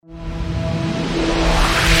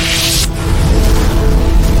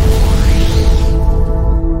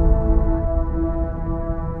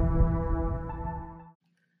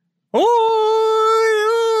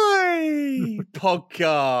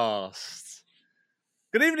podcast.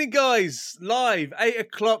 Good evening, guys. Live, 8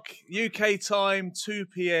 o'clock UK time, 2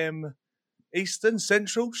 p.m. Eastern,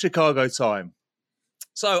 Central, Chicago time.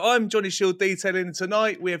 So I'm Johnny Shield Detailing, and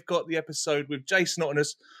tonight we have got the episode with Jason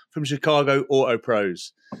Otterness from Chicago Auto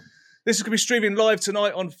Pros. This is going to be streaming live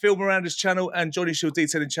tonight on Phil Miranda's channel and Johnny Shield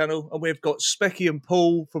Detailing channel, and we've got Specky and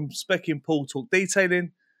Paul from Specky and Paul Talk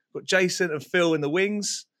Detailing. We've got Jason and Phil in the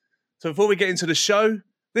wings. So before we get into the show,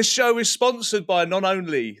 this show is sponsored by none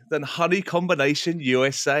only than Honey Combination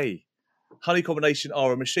USA. Honey Combination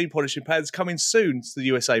are a machine polishing pads coming soon to the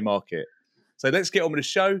USA market. So let's get on with the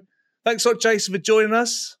show. Thanks a lot, Jason, for joining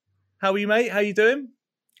us. How are you, mate? How you doing?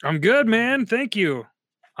 I'm good, man. Thank you.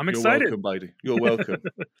 I'm excited. You're welcome, buddy. You're welcome.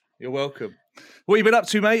 You're welcome. What have you been up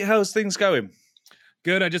to, mate? How's things going?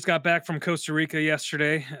 Good. I just got back from Costa Rica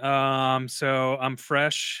yesterday. So I'm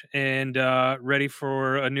fresh and ready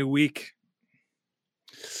for a new week.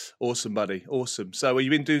 Awesome, buddy. Awesome. So have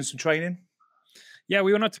you been doing some training? Yeah,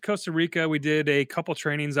 we went up to Costa Rica. We did a couple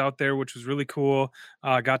trainings out there, which was really cool.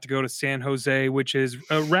 Got to go to San Jose, which is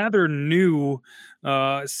a rather new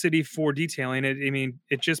city for detailing.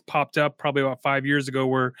 It just popped up probably about 5 years ago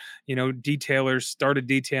where, detailers started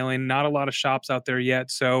detailing. Not a lot of shops out there yet.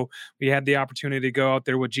 So we had the opportunity to go out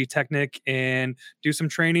there with G-Technic and do some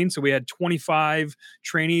training. So we had 25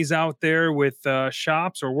 trainees out there with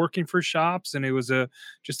shops or working for shops. And it was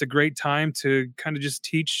just a great time to kind of just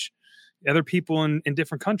teach other people in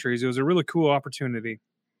different countries. It was a really cool opportunity.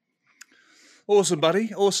 Awesome,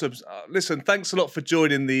 buddy. Awesome. Listen, thanks a lot for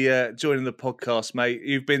joining the podcast, mate.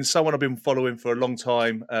 You've been someone I've been following for a long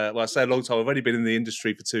time. Well, I say a long time. I've only been in the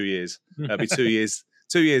industry for 2 years. It'll be 2 years.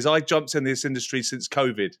 2 years. I jumped in this industry since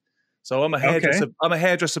COVID, so I'm a hairdresser. Okay. I'm a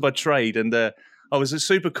hairdresser by trade, and I was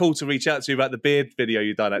super cool to reach out to you about the beard video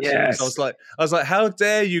you done. Actually, yes. I was like, how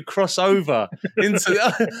dare you cross over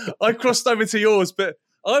into? I crossed over to yours, but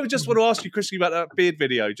I just want to ask you, Christy, about that beard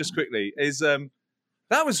video, just quickly.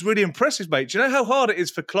 That was really impressive, mate. Do you know how hard it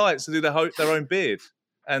is for clients to do their own beard?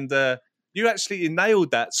 And you actually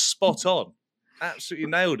nailed that spot on. Absolutely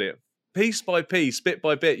nailed it. Piece by piece, bit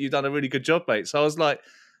by bit, you've done a really good job, mate. So I was like,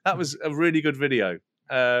 that was a really good video.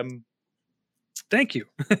 Thank you.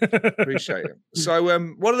 Appreciate it. So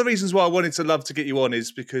one of the reasons why I wanted to love to get you on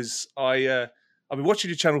is because I've been watching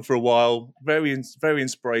your channel for a while. Very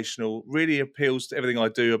inspirational. Really appeals to everything I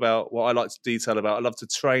do about what I like to detail about. I love to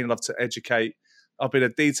train. I love to educate. I've been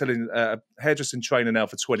a hairdressing trainer now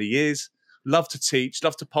for 20 years. Love to teach.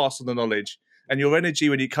 Love to pass on the knowledge. And your energy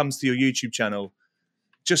when it comes to your YouTube channel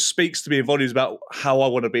just speaks to me in volumes about how I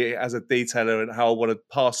want to be as a detailer and how I want to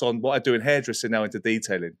pass on what I do in hairdressing now into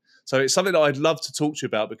detailing. So it's something that I'd love to talk to you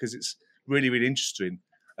about because it's really, really interesting.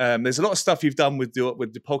 There's a lot of stuff you've done with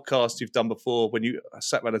the podcast you've done before when you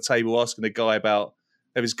sat around a table asking a guy about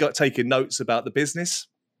taking notes about the business.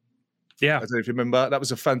 Yeah. I don't know if you remember. That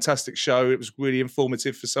was a fantastic show. It was really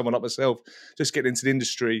informative for someone like myself, just getting into the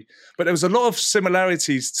industry. But there was a lot of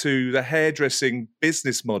similarities to the hairdressing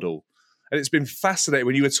business model. And it's been fascinating.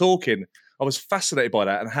 When you were talking, I was fascinated by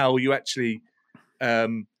that and how you actually,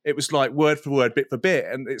 it was like word for word, bit for bit.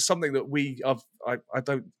 And it's something that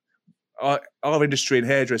our industry in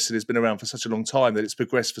hairdressing has been around for such a long time that it's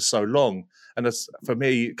progressed for so long. And as for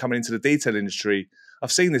me, coming into the detail industry,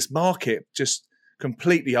 I've seen this market just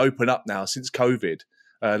completely open up now since COVID.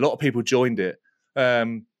 A lot of people joined it.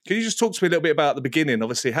 Can you just talk to me a little bit about the beginning,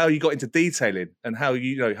 obviously, how you got into detailing and how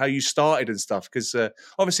you started and stuff? Because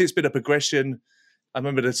obviously it's been a progression. I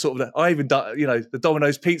remember I even done, the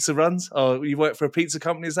Domino's pizza runs. Oh, you work for a pizza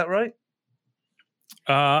company, is that right?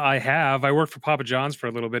 I have. I worked for Papa John's for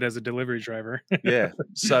a little bit as a delivery driver. Yeah.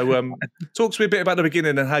 So, talk to me a bit about the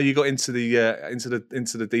beginning and how you got into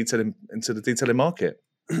the detailing market.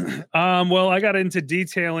 Well, I got into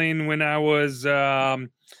detailing when I was, I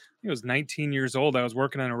was 19 years old. I was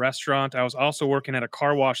working in a restaurant. I was also working at a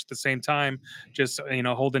car wash at the same time, just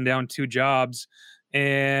holding down two jobs.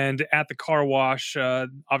 And at the car wash,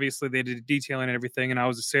 obviously they did detailing and everything, and I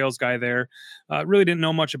was a sales guy there. Really didn't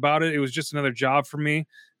know much about it. It was just another job for me.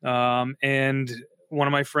 And one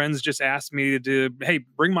of my friends just asked me to, hey,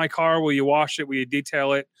 bring my car. Will you wash it? Will you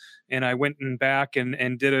detail it? And I went back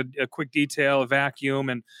and did a quick detail, a vacuum,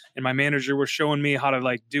 and my manager was showing me how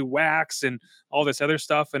to do wax and all this other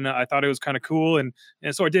stuff. And I thought it was kind of cool. And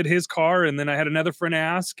so I did his car, and then I had another friend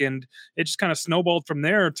ask, and it just kind of snowballed from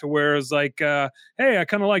there to where it was like, hey, I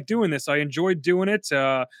kind of like doing this. I enjoyed doing it.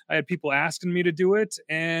 I had people asking me to do it.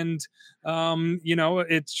 And,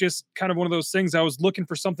 it's just kind of one of those things. I was looking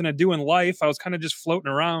for something to do in life. I was kind of just floating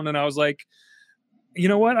around, and I was like, you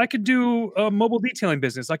know what? I could do a mobile detailing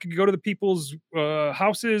business. I could go to the people's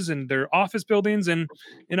houses and their office buildings, and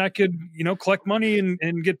I could, collect money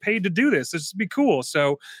and get paid to do this. This would be cool.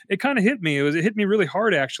 So it kind of hit me. It hit me really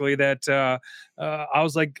hard actually. That I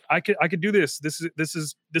was like, I could do this.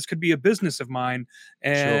 This could be a business of mine.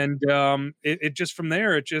 Sure. And it just from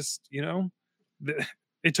there, it just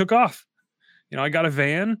it took off. I got a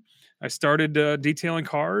van. I started detailing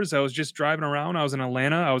cars. I was just driving around. I was in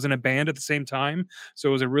Atlanta. I was in a band at the same time. So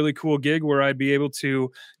it was a really cool gig where I'd be able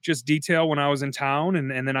to just detail when I was in town,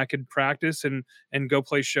 and then I could practice and go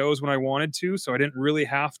play shows when I wanted to. So I didn't really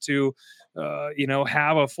have to,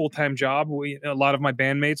 have a full-time job. A lot of my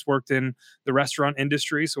bandmates worked in the restaurant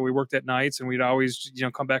industry. So we worked at nights, and we'd always,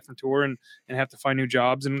 come back from tour and have to find new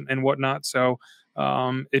jobs and whatnot. So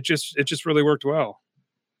it just really worked well.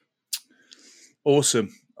 Awesome.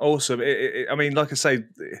 I mean, like I say,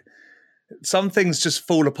 some things just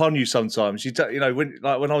fall upon you sometimes. When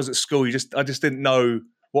I was at school, I just didn't know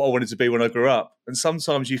what I wanted to be when I grew up, and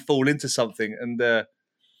sometimes you fall into something. And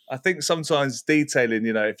I think sometimes detailing,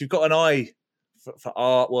 if you've got an eye for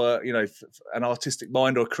artwork, an artistic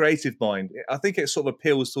mind or a creative mind, I think it sort of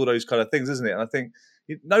appeals to all those kind of things, isn't it? And I think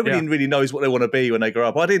nobody Yeah. really knows what they want to be when they grow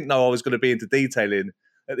up. I didn't know I was going to be into detailing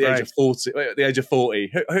at the age Right. of 40. At the age of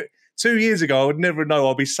 40, 2 years ago, I would never know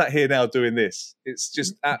I'll be sat here now doing this. It's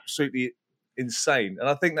just absolutely insane, and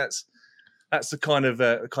I think that's the kind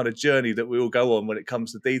of journey that we all go on when it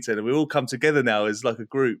comes to detailing. We all come together now as like a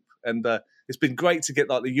group, and it's been great to get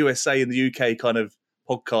like the USA and the UK kind of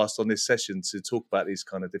podcast on this session to talk about these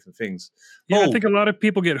kind of different things. Yeah, I think a lot of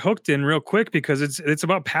people get hooked in real quick because it's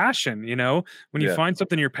about passion, When you Yeah. find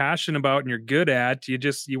something you're passionate about and you're good at,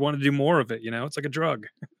 you want to do more of it, It's like a drug.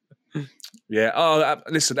 Yeah. Oh,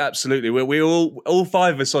 listen, absolutely. We all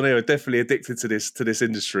five of us on here are definitely addicted to this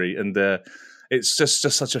industry, and it's just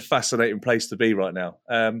such a fascinating place to be right now.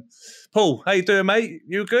 Paul, how you doing, mate?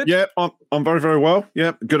 You good? Yeah, I'm very, very well.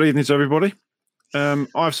 Yeah, good evening to everybody. I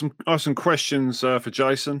have some questions for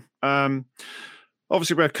Jason.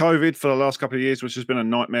 Obviously, we had COVID for the last couple of years, which has been a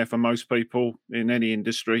nightmare for most people in any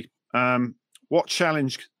industry. What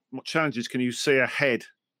challenges can you see ahead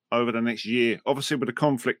over the next year? Obviously, with the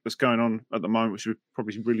conflict that's going on at the moment, which we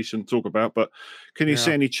probably really shouldn't talk about, but can you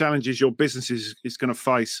see any challenges your business is going to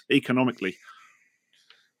face economically?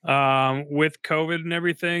 With COVID and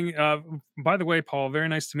everything. By the way, Paul, very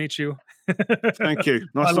nice to meet you. Thank you.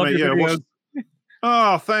 Nice I to love meet your you. videos.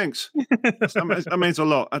 Oh, thanks. That means a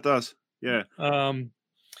lot. That does. Yeah.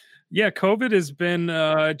 Yeah, COVID has been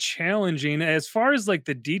challenging as far as like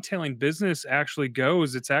the detailing business actually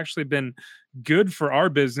goes. It's actually been good for our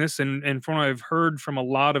business, and from what I've heard from a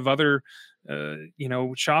lot of other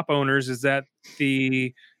shop owners is that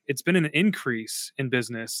it's been an increase in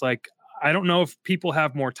business. Like, I don't know if people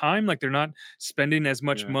have more time, like they're not spending as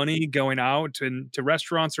much money going out to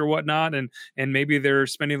restaurants or whatnot, and maybe they're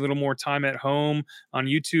spending a little more time at home on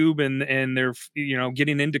YouTube, and they're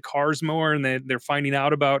getting into cars more, and they're finding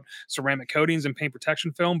out about ceramic coatings and paint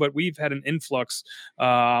protection film. But we've had an influx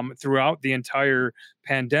throughout the entire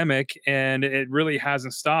pandemic, and it really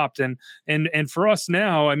hasn't stopped. And for us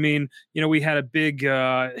now, I mean, we had a big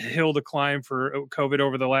hill to climb for COVID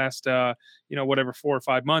over the last 4 or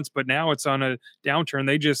 5 months, but now it's on a downturn.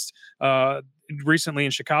 They just recently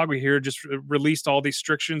in Chicago here just released all these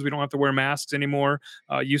restrictions. We don't have to wear masks anymore.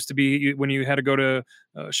 Used to be when you had to go to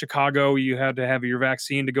Chicago, you had to have your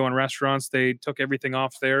vaccine to go in restaurants. They took everything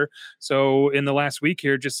off there. So in the last week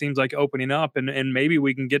here, it just seems like opening up, and maybe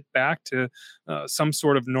we can get back to some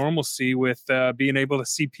sort of normalcy with being able to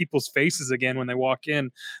see people's faces again when they walk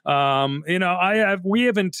in. We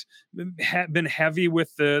haven't been heavy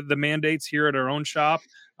with the mandates here at our own shop.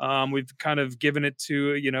 We've kind of given it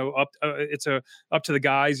to, up to the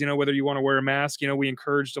guys, whether you want to wear a mask. We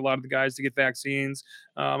encouraged a lot of the guys to get vaccines.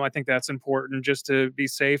 I think that's important just to be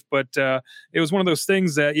safe. But it was one of those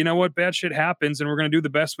things that, bad shit happens, and we're going to do the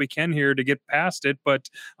best we can here to get past it. But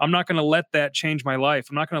I'm not going to let that change my life.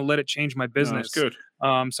 I'm not going to let it change my business. No, that's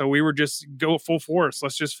good. So we were just go full force.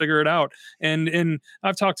 Let's just figure it out. And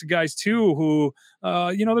I've talked to guys too who,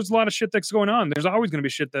 there's a lot of shit that's going on. There's always going to be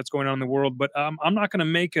shit that's going on in the world, but I'm not going to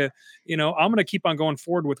make I'm going to keep on going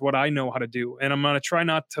forward with what I know how to do. And I'm going to try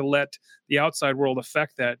not to let the outside world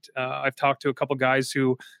affect that. I've talked to a couple guys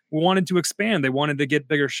who wanted to expand. They wanted to get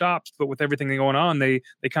bigger shops, but with everything going on, they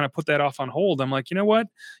kind of put that off on hold. I'm like, you know what?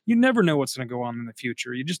 You never know what's going to go on in the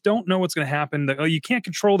future. You just don't know what's going to happen. You can't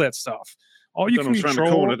control that stuff. All you can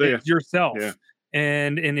control is yourself. Yeah.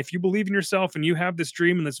 And if you believe in yourself and you have this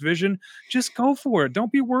dream and this vision, just go for it.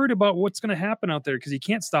 Don't be worried about what's going to happen out there, because you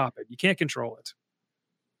can't stop it. You can't control it.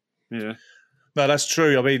 Yeah. No, that's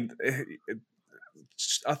true. I mean,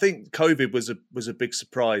 I think COVID was a big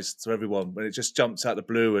surprise to everyone when it just jumped out the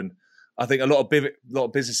blue, and I think a lot of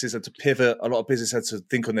businesses had to pivot. A lot of businesses had to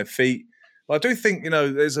think on their feet. But I do think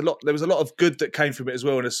there was a lot of good that came from it as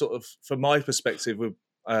well. And a sort of, from my perspective, with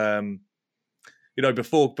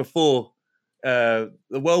before the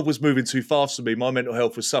world was moving too fast for me, my mental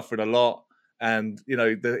health was suffering a lot, and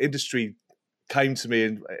the industry came to me,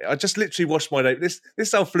 and I just literally washed my neighbor. This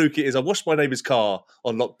is how fluke it is. I washed my neighbour's car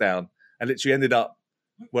on lockdown, and literally ended up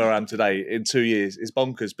where I am today in 2 years. It's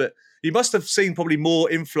bonkers. But you must have seen probably more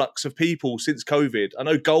influx of people since COVID. I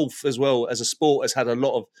know golf as well as a sport has had a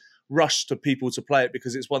lot of rush to people to play it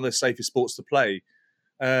because it's one of the safest sports to play.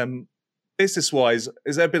 Business-wise,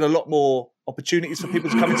 has there been a lot more opportunities for people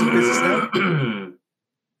to come into the business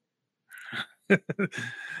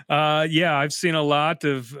now? Yeah, I've seen a lot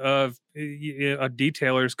of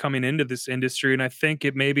detailers coming into this industry, and I think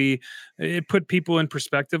it put people in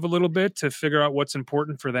perspective a little bit to figure out what's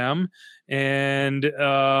important for them. And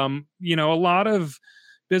a lot of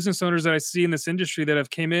business owners that I see in this industry that have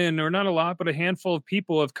came in, or not a lot, but a handful of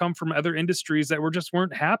people have come from other industries that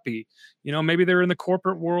weren't happy. Maybe they're in the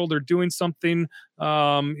corporate world or doing something,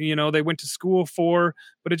 they went to school for,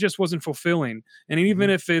 but it just wasn't fulfilling. And even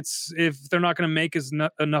if they're not going to make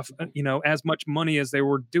enough, as much money as they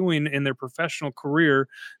were doing in their professional career,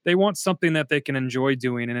 they want something that they can enjoy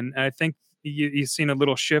doing. And I think you've seen a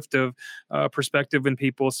little shift of perspective in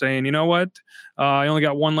people saying, you know what, I only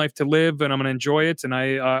got one life to live, and I'm going to enjoy it. And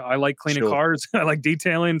I like cleaning cars. I like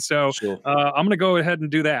detailing. So I'm going to go ahead and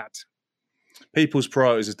do that. People's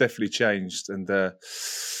priorities have definitely changed. And got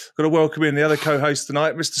to welcome in the other co-host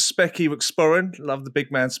tonight, Mr. Specky McSporran. Love the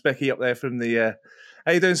big man Specky up there from the...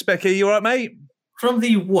 how you doing, Specky? You all right, mate? From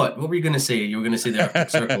the what? What were you going to say? You were going to say the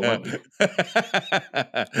Arctic Circle, weren't you?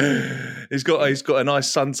 He's got a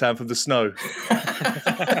nice suntan from the snow.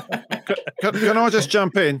 Can I just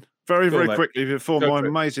jump in very Go on, quickly before my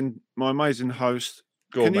amazing host?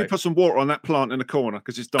 Can you put some water on that plant in the corner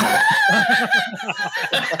because it's dying?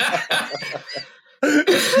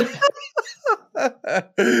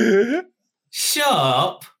 Shut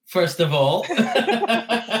up, first of all.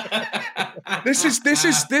 This is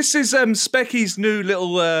Specky's new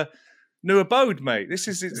little new abode, mate. This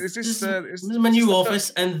is my new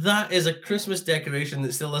office, and that is a Christmas decoration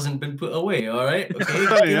that still hasn't been put away. All right,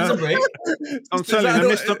 okay, give us a break. I'm telling you,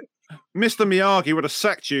 Mr. Miyagi would have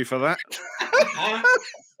sacked you for that.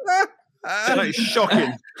 That is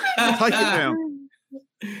shocking. Take it down.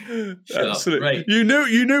 Absolutely. Right. You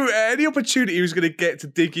knew any opportunity he was going to get to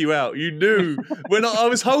dig you out. You knew when I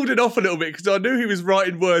was holding off a little bit because I knew he was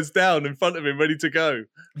writing words down in front of him, ready to go.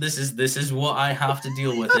 This is what I have to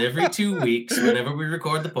deal with every 2 weeks whenever we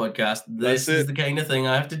record the podcast. This is the kind of thing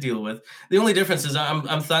I have to deal with. The only difference is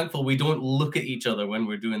I'm thankful we don't look at each other when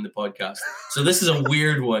we're doing the podcast. So this is a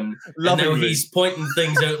weird one. And now he's pointing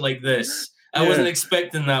things out like this. I wasn't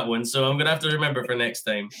expecting that one, so I'm gonna have to remember for next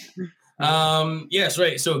time. Yes,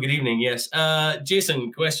 right. So good evening. Yes.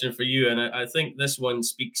 Jason, question for you. And I think this one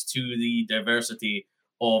speaks to the diversity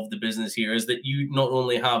of the business here, is that you not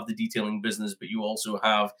only have the detailing business, but you also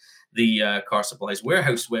have the car supplies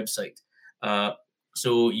warehouse website.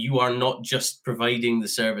 So you are not just providing the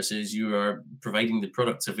services, you are providing the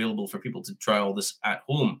products available for people to try all this at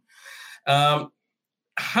home.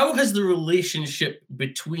 How has the relationship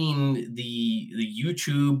between the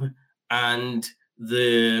YouTube and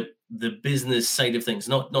the business side of things,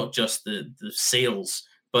 not just the sales,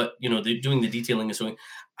 but doing the detailing and so on,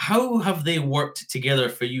 how have they worked together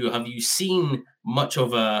for you? Have you seen much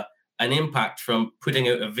of an impact from putting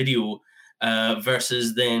out a video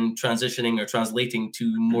versus then transitioning or translating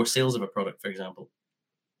to more sales of a product, for example?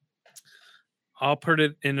 I'll put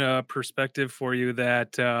it in a perspective for you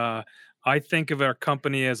that I think of our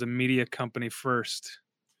company as a media company first,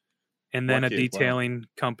 and then a detailing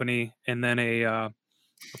company, and then a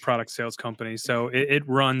product sales company. So it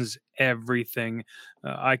runs everything.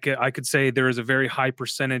 I could say there is a very high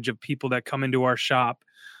percentage of people that come into our shop,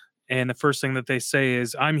 and the first thing that they say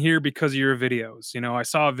is, "I'm here because of your videos. I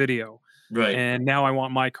saw a video, right, and now I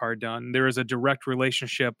want my car done." There is a direct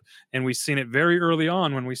relationship, and we've seen it very early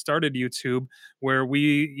on when we started YouTube, where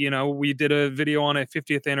we did a video on a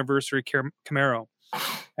 50th anniversary Camaro.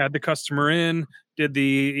 Had the customer in, did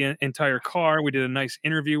the entire car. We did a nice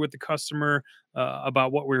interview with the customer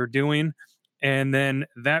about what we were doing. And then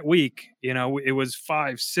that week, it was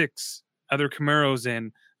 5-6 other Camaros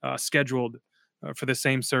in scheduled for the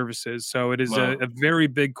same services. So it is a very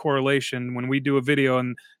big correlation when we do a video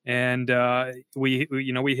and we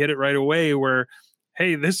hit it right away where,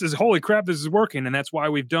 hey, holy crap, this is working. And that's why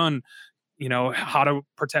we've done how to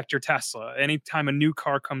protect your Tesla. Anytime a new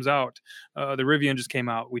car comes out, the Rivian just came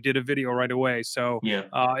out. We did a video right away. So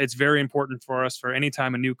it's very important for us. For any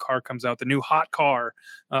time a new car comes out, the new hot car,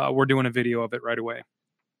 we're doing a video of it right away.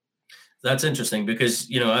 That's interesting because,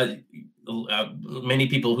 many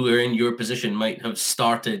people who are in your position might have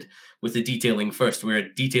started with the detailing first. We're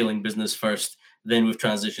a detailing business first, then we've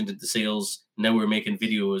transitioned into sales. Now we're making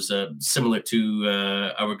videos similar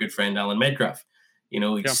to our good friend Alan Medcraft.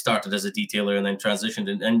 He started as a detailer and then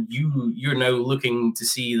transitioned, and you're now looking to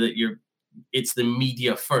see that it's the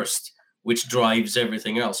media first, which drives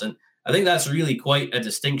everything else. And I think that's really quite a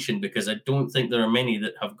distinction, because I don't think there are many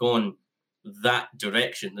that have gone that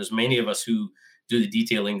direction. There's many of us who do the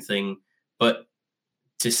detailing thing, but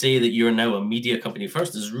to say that you're now a media company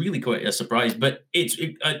first is really quite a surprise. But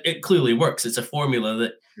it clearly works. It's a formula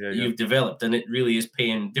that you've developed, and it really is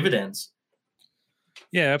paying dividends.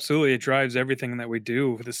 Yeah, absolutely. It drives everything that we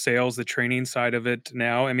do, the sales, the training side of it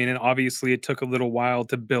now. I mean, and obviously it took a little while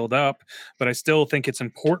to build up, but I still think it's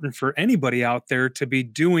important for anybody out there to be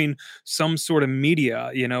doing some sort of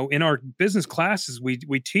media. In our business classes, we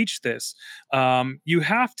teach this. You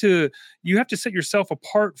have to set yourself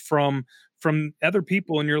apart from other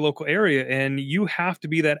people in your local area, and you have to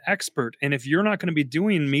be that expert. And if you're not going to be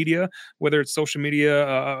doing media, whether it's social media,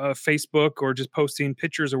 Facebook, or just posting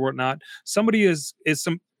pictures or whatnot, somebody is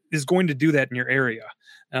going to do that in your area.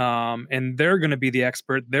 And they're going to be the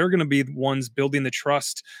expert. They're going to be the ones building the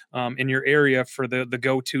trust in your area for the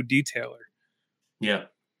go-to detailer. Yeah.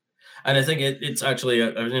 And I think it's actually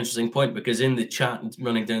an interesting point, because in the chat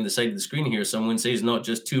running down the side of the screen here, someone says not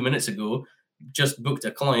just 2 minutes ago, just booked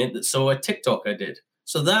a client that saw a TikTok I did.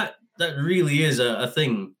 So that really is a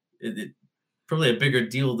thing. Probably a bigger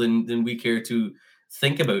deal than we care to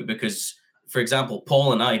think about, because, for example,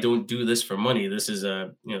 Paul and I don't do this for money. This is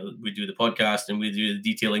we do the podcast and we do the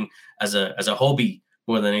detailing as a hobby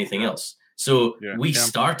more than anything else. So we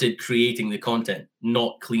started creating the content,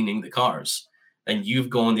 not cleaning the cars. And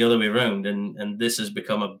you've gone the other way around, and this has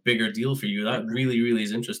become a bigger deal for you. That really, really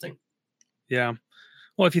is interesting. Yeah.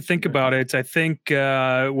 Well, if you think about it, I think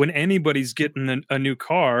when anybody's getting a new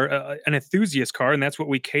car, an enthusiast car, and that's what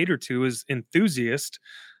we cater to is enthusiast,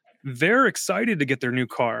 they're excited to get their new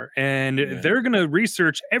car, and they're going to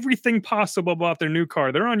research everything possible about their new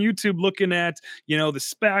car. They're on YouTube looking at, the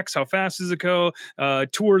specs, how fast does it go,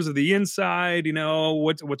 tours of the inside,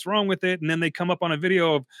 what's wrong with it. And then they come up on a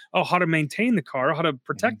video of, how to maintain the car, how to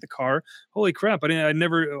protect the car. Holy crap. I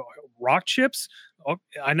never, rock chips.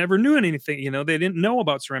 I never knew anything, they didn't know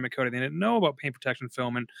about ceramic coating. They didn't know about paint protection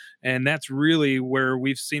film. And that's really where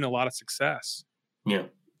we've seen a lot of success. Yeah.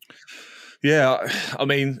 Yeah. I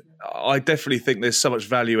mean, I definitely think there's so much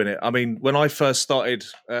value in it. I mean, when I first started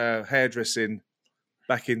hairdressing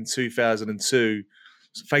back in 2002,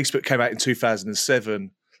 Facebook came out in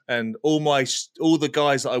 2007, and all the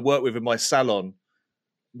guys that I worked with in my salon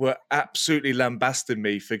were absolutely lambasting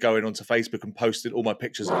me for going onto Facebook and posting all my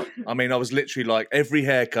pictures up. I mean, I was literally like, every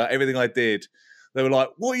haircut, everything I did, they were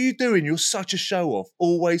like, "What are you doing? You're such a show off,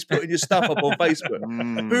 always putting your stuff up on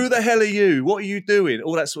Facebook. Who the hell are you? What are you doing?"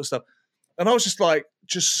 All that sort of stuff. And I was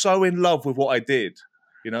just so in love with what I did,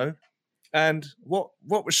 And what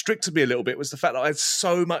restricted me a little bit was the fact that I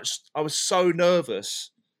was so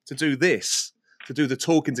nervous to do the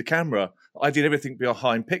talking to camera. I did everything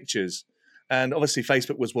behind pictures. And obviously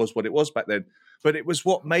Facebook was what it was back then. But it was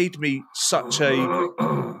what made me such a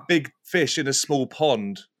big fish in a small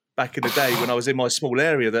pond back in the day when I was in my small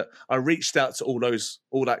area, that I reached out to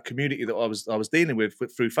all that community that I was dealing with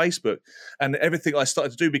through Facebook. And everything I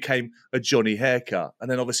started to do became a Johnny haircut.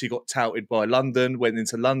 And then obviously got touted by London, went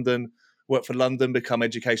into London, worked for London, become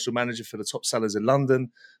educational manager for the top sellers in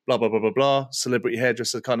London, blah, blah, blah, blah, blah, celebrity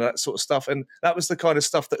hairdresser, kind of that sort of stuff. And that was the kind of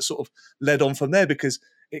stuff that sort of led on from there, because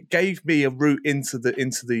it gave me a route into the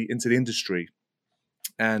industry.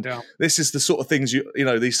 And this is the sort of things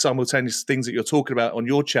these simultaneous things that you're talking about on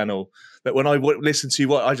your channel, that when I listen to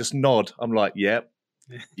you, I just nod. I'm like, yep.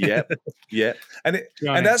 Yeah. And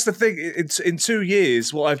that's the thing. In 2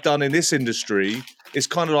 years, what I've done in this industry is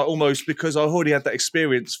kind of like almost because I already had that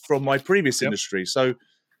experience from my previous industry. So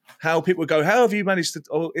how people go, how have you managed to?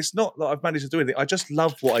 Oh, it's not that I've managed to do anything. I just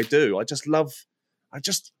love what I do. I just love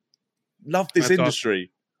this industry.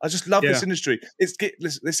 Awesome. I just love this industry.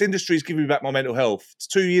 This industry is giving me back my mental health.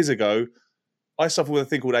 2 years ago, I suffered with a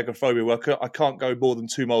thing called agoraphobia, where I can't go more than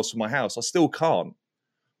 2 miles from my house. I still can't,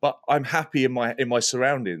 but I'm happy in my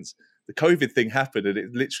surroundings. The COVID thing happened, and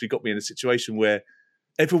it literally got me in a situation where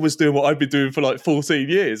everyone was doing what I've been doing for like 14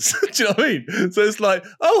 years. Do you know what I mean? So it's like,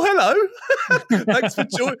 oh, hello.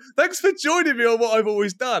 Thanks for joining me on what I've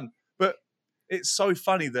always done. But it's so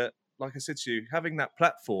funny that like I said to you, having that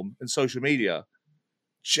platform and social media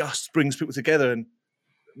just brings people together. And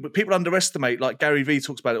people underestimate, like Gary Vee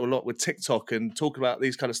talks about it a lot with TikTok and talking about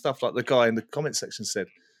these kind of stuff, like the guy in the comment section said.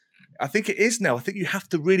 I think it is now. I think you have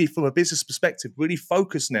to really, from a business perspective, really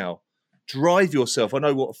focus now. Drive yourself. I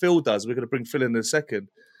know what Phil does. We're going to bring Phil in a second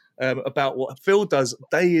about what Phil does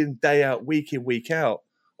day in, day out, week in, week out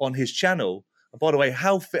on his channel. And by the way,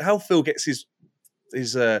 how Phil gets his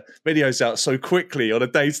videos out so quickly on a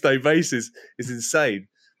day-to-day basis is insane.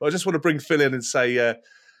 But I just want to bring Phil in and say,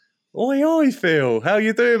 oi, Phil, how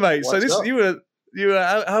you doing, mate? What's so up? you were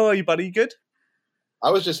how are you, buddy? You good?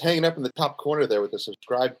 I was just hanging up in the top corner there with the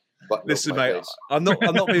subscribe button. Listen, over my mate, face. I'm not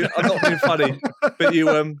being funny, but you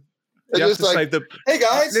have just to like, save the. Hey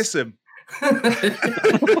guys, Listen,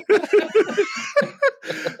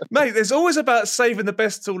 mate, there's always about saving the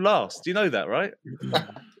best till last. Do you know that, right?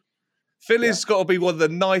 Philly's got to be one of the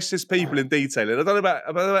nicest people in detailing. I don't know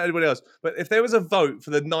about anybody else, but if there was a vote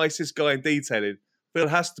for the nicest guy in detailing, Phil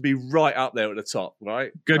has to be right up there at the top,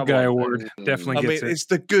 right? Good Come guy on. award. Definitely I mean, gets it. it's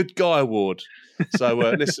the good guy award. So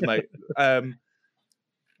listen, mate.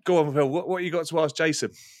 Go on, Phil. What you got to ask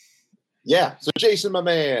Jason? Yeah. So Jason, my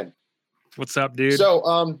man. What's up, dude?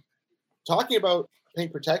 So talking about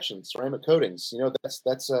paint protection, ceramic coatings,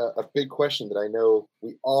 that's a big question that I know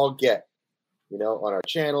we all get, on our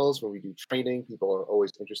channels. When we do training, people are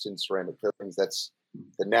always interested in ceramic coatings. That's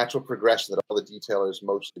the natural progression that all the detailers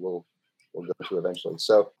mostly will go to eventually.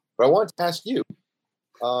 So, but I wanted to ask you,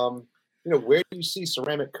 where do you see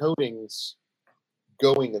ceramic coatings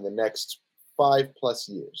going in the next 5+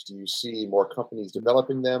 years? Do you see more companies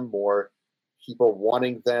developing them, more people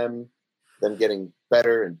wanting them getting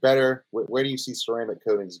better and better? Where do you see ceramic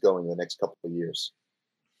coatings going in the next couple of years?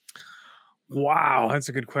 Wow, that's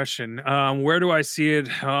a good question. Where do I see it?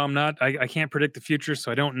 I can't predict the future,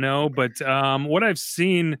 so I don't know. But what I've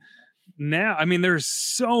seen now, I mean, there's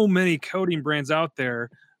so many coating brands out there,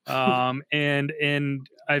 and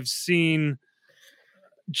I've seen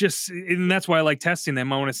and that's why I like testing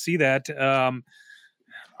them. I want to see that.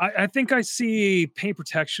 I think I see paint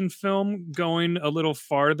protection film going a little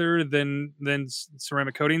farther than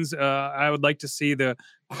ceramic coatings. I would like to see the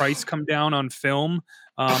price come down on film.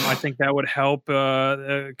 I think that would help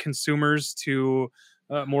more consumers to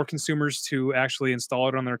actually install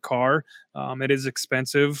it on their car. It is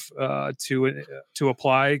expensive to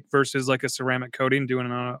apply versus like a ceramic coating doing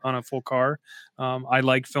it on a full car. I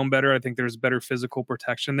like film better. I think there's better physical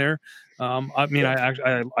protection there.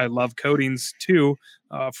 I love coatings too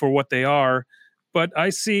for what they are, but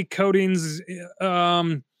I see coatings.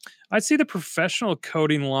 I see the professional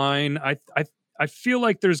coating line. I feel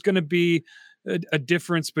like there's going to be a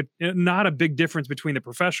difference, but not a big difference between the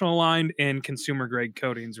professional line and consumer grade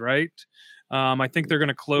coatings, right? I think they're going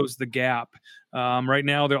to close the gap. Right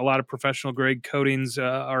now, there are a lot of professional grade coatings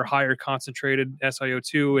are higher concentrated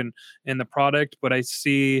SiO2 in the product, but I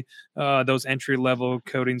see those entry level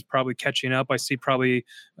coatings probably catching up. I see probably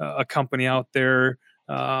a company out there.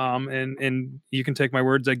 And you can take my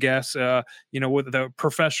words, I guess, with the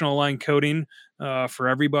professional line coating for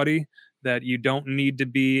everybody, that you don't need to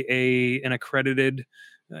be an accredited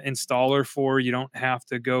installer for. You don't have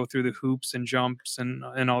to go through the hoops and jumps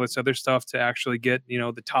and all this other stuff to actually get,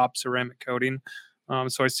 the top ceramic coating.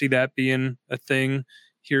 So I see that being a thing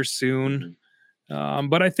here soon.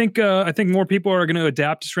 But I think more people are going to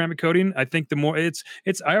adapt to ceramic coating. I think the more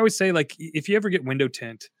I always say, like, if you ever get window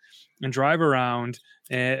tint and drive around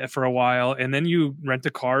for a while, and then you rent a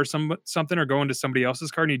car or something, or go into somebody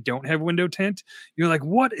else's car and you don't have window tint, you're like,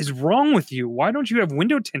 what is wrong with you? Why don't you have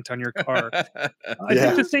window tint on your car? I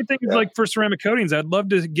think the same thing is like for ceramic coatings. I'd love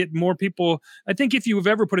to get more people. I think if you've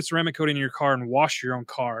ever put a ceramic coating in your car and wash your own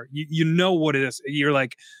car, you know what it is. You're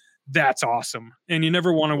like, that's awesome. And you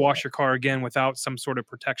never want to wash your car again without some sort of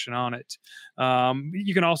protection on it.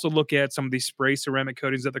 You can also look at some of these spray ceramic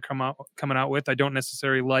coatings that they're coming out with. I don't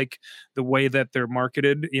necessarily like the way that they're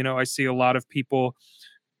marketed. I see a lot of people,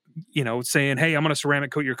 saying, hey, I'm going to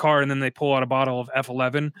ceramic coat your car. And then they pull out a bottle of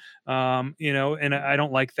F11, and I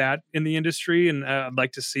don't like that in the industry. And I'd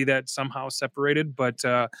like to see that somehow separated. But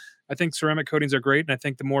I think ceramic coatings are great. And I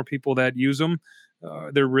think the more people that use them,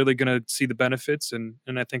 they're really going to see the benefits, and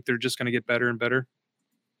I think they're just going to get better and better.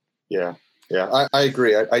 Yeah, I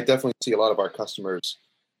agree. I definitely see a lot of our customers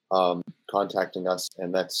contacting us,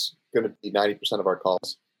 and that's going to be 90% of our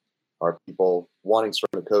calls are people wanting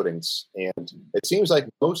ceramic coatings. And it seems like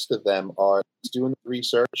most of them are doing the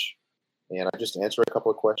research, and I just answer a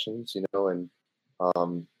couple of questions, and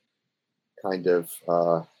kind of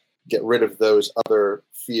get rid of those other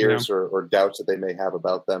fears or doubts that they may have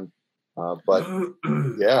about them. But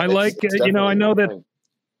yeah, I like, I know that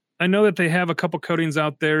I know that they have a couple coatings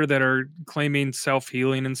out there that are claiming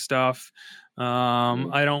self-healing and stuff.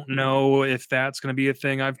 I don't know if that's going to be a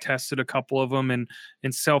thing. I've tested a couple of them, and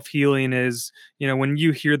self-healing is, when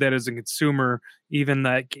you hear that as a consumer, even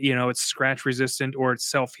like, it's scratch resistant or it's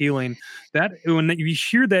self-healing, that when you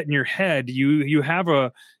hear that in your head, you have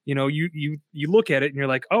a, you look at it and you're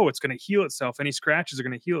like, oh, it's going to heal itself. Any scratches are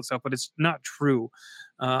going to heal itself, but it's not true.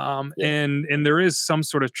 And there is some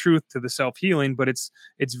sort of truth to the self-healing, but it's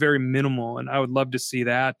very minimal. And I would love to see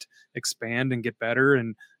that expand and get better.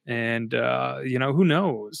 And who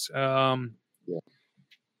knows? That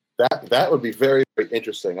would be very, very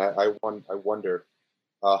interesting. I wonder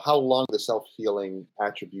how long the self-healing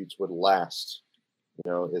attributes would last,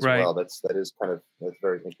 as well. That's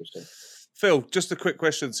very interesting. Phil, just a quick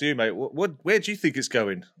question to you, mate. Where do you think it's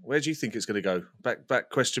going? Where do you think it's going to go? Back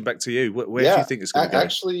to you. Where do you think it's going to go?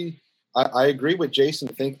 Actually, I agree with Jason,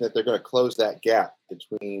 thinking that they're going to close that gap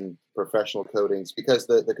between professional coatings, because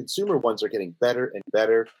the consumer ones are getting better and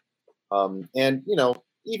better. And,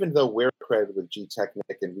 even though we're accredited with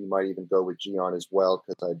G-Technic, and we might even go with Geon as well,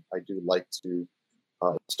 because I do like to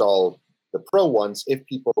install the pro ones if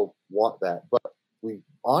people want that. But we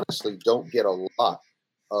honestly don't get a lot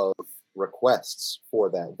of requests for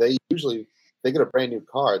that. They get a brand new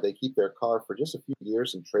car, they keep their car for just a few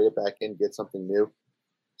years and trade it back in, get something new.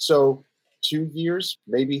 So 2 years,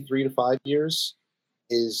 maybe 3 to 5 years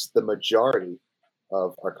is the majority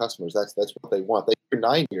of our customers. That's what they want. They hear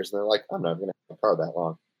 9 years and they're like, I'm not going to have a car that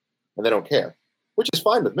long, and they don't care, which is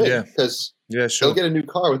fine with me, because they'll get a new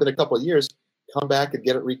car within a couple of years, come back and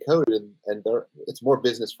get it recoated, and it's more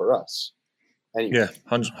business for us. Anyway. Yeah,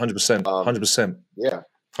 100%, 100%. Yeah.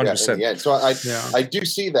 100%. Yeah, so I do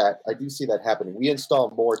see that. I do see that happening. We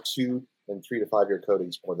install more 2 and 3 to 5 year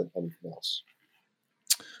coatings more than anything else.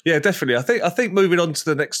 Yeah, definitely. I think moving on to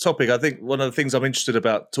the next topic, I think one of the things I'm interested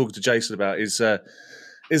about talking to Jason about is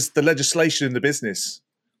the legislation in the business,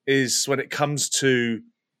 is when it comes to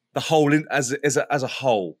the whole as a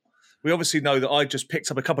whole. We obviously know that I just picked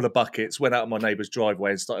up a couple of buckets, went out on my neighbour's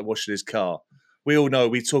driveway and started washing his car. We all know,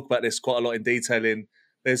 we talk about this quite a lot in detailing.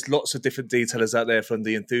 There's lots of different detailers out there, from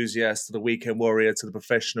the enthusiast to the weekend warrior to the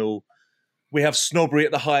professional. We have snobbery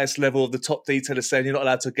at the highest level of the top detailer saying you're not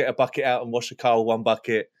allowed to get a bucket out and wash a car with one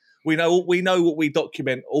bucket. We know what we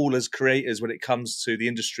document all as creators when it comes to the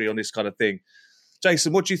industry on this kind of thing.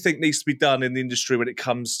 Jason, what do you think needs to be done in the industry when it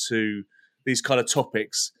comes to these kind of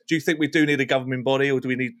topics? Do you think we do need a governing body, or do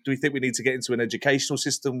we think we need to get into an educational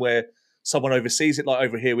system where someone oversees it? Like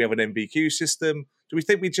over here, we have an MBQ system. Do we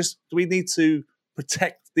think we need to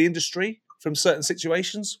protect the industry from certain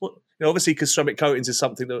situations? Obviously, because ceramic coatings is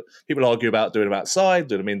something that people argue about doing them outside,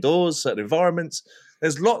 doing them indoors, certain environments.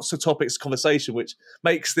 There's lots of topics of conversation, which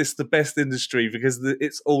makes this the best industry, because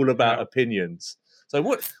it's all about opinions. So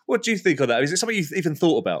what do you think of that? Is it something you've even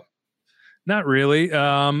thought about? Not really.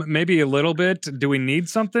 Maybe a little bit. Do we need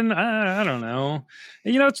something? I don't know.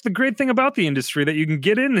 It's the great thing about the industry that you can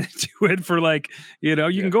get into it for you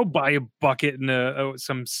can go buy a bucket and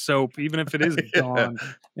some soap, even if it is gone,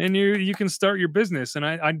 and you can start your business. And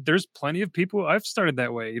I there's plenty of people, I've started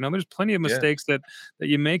that way. There's plenty of mistakes that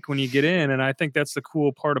you make when you get in. And I think that's the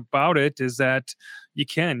cool part about it, is that you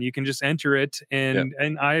can just enter it.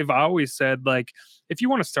 And I've always said, if you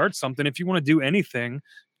want to start something, if you want to do anything,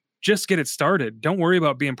 just get it started. Don't worry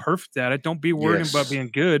about being perfect at it. Don't be worried about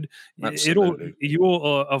being good. Absolutely. You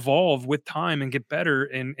will evolve with time and get better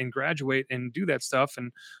and graduate and do that stuff.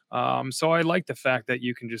 And so I like the fact that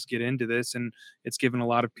you can just get into this, and it's given a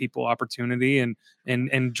lot of people opportunity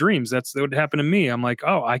and dreams. That's what happened to me. I'm like,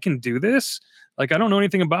 oh, I can do this. I don't know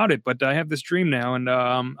anything about it, but I have this dream now, and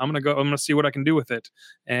I'm gonna see what I can do with it.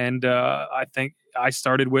 And I think I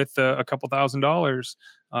started with a couple $1,000s,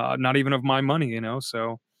 not even of my money,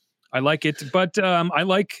 so. I like it, but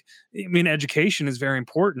education is very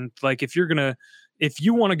important. If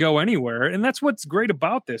you want to go anywhere, and that's what's great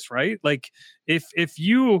about this, right? If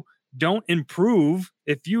you don't improve,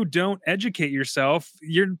 if you don't educate yourself,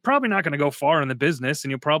 you're probably not going to go far in the business,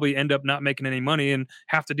 and you'll probably end up not making any money and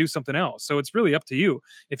have to do something else. So it's really up to you.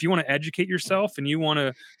 If you want to educate yourself and you want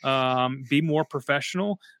to be more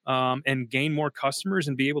professional and gain more customers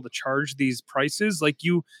and be able to charge these prices,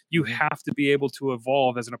 you have to be able to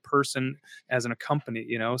evolve as a person, as in a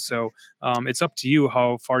company, So it's up to you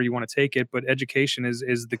how far you want to take it. But education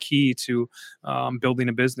is the key to building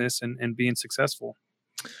a business and being successful.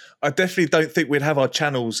 I definitely don't think we'd have our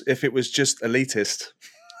channels if it was just elitist.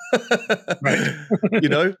 Right.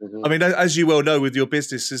 I mean, as you well know, with your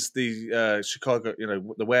business is the Chicago,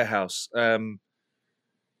 the warehouse.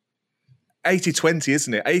 80-20,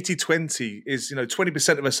 isn't it? 80-20 is,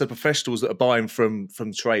 20% of us are professionals that are buying from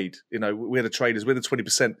trade. We're the traders, we're the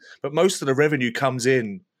 20%. But most of the revenue comes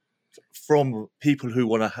in from people who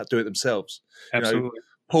want to do it themselves. Absolutely.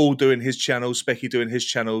 Paul doing his channel, Specky doing his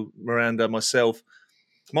channel, Miranda, myself.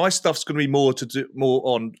 My stuff's going to be more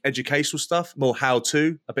on educational stuff, more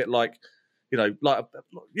how-to, a bit like, like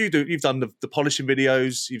you do. You've done the polishing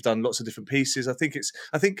videos, you've done lots of different pieces. I think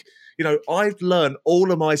I've learned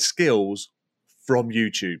all of my skills from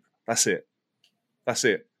YouTube. That's it.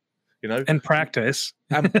 And practice.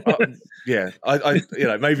 Yeah, I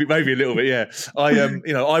maybe a little bit. Yeah,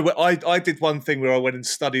 I did one thing where I went and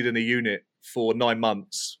studied in a unit for 9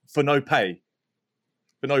 months for no pay.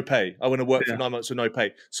 I went to work for 9 months for no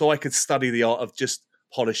pay, so I could study the art of just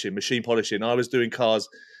polishing, machine polishing. I was doing cars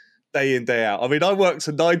day in, day out. I mean, I worked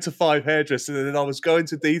a 9 to 5 hairdresser, and then I was going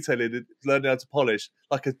to detailing and learning how to polish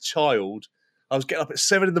like a child. I was getting up at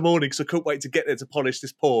 7 in the morning because I couldn't wait to get there to polish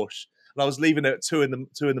this Porsche, and I was leaving there at 2 in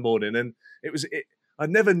the morning. And I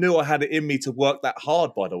never knew I had it in me to work that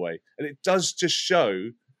hard, by the way. And it does just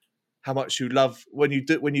show how much you love when you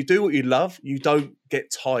do what you love. You don't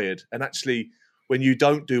get tired, and actually, when you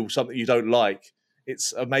don't do something you don't like,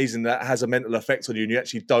 it's amazing that has a mental effect on you, and you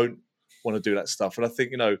actually don't want to do that stuff. And I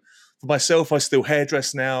think, for myself, I still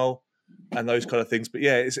hairdress now and those kind of things. But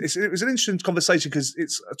yeah, it was an interesting conversation because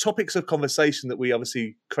it's topics of conversation that we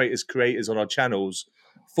obviously create as creators on our channels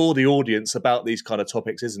for the audience about these kind of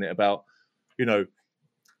topics, isn't it? About,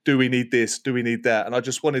 do we need this? Do we need that? And I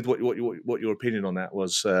just wondered what your opinion on that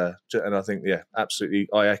was. And I think, yeah, absolutely,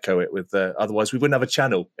 I echo it. With otherwise, we wouldn't have a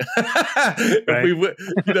channel. Right.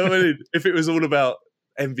 If it was all about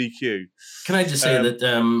MVQ. Can I just say that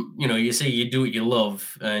you say you do what you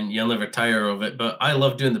love and you'll never tire of it, but I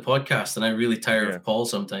love doing the podcast and I really tire of Paul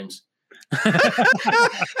sometimes.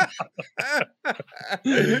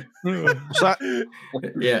 Yeah.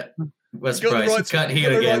 What surprise. Can't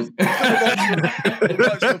hear again.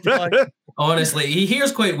 Honestly, he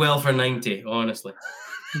hears quite well for 90, honestly.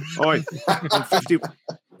 Oi,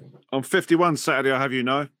 I'm 51 Saturday, I have you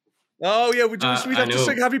know. Oh yeah, we have to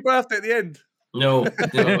sing happy birthday at the end. No.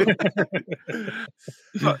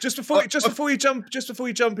 Just before you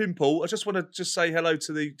jump in, Paul, I just want to just say hello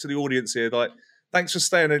to the audience here. Like, thanks for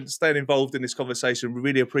staying involved in this conversation. We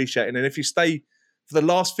really appreciate it. And if you stay for the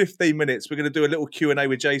last 15 minutes, we're going to do a little Q&A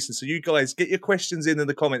with Jason. So you guys get your questions in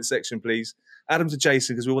the comment section, please. Add them to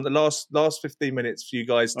Jason because we want the last 15 minutes for you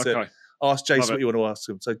guys to ask Jason what you want to ask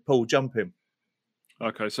him. So Paul, jump in.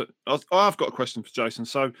 Okay, so I've got a question for Jason.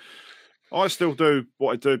 So I still do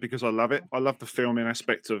what I do because I love it. I love the filming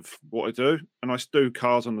aspect of what I do, and I do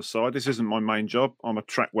cars on the side. This isn't my main job. I'm a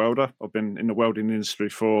track welder. I've been in the welding industry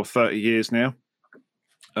for 30 years now.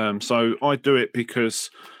 So I do it because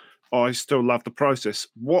I still love the process.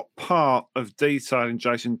 What part of detailing,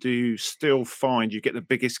 Jason, do you still find you get the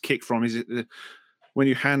biggest kick from? Is it when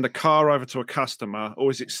you hand the car over to a customer,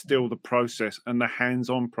 or is it still the process and the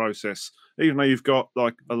hands-on process? Even though you've got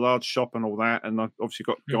like a large shop and all that, and obviously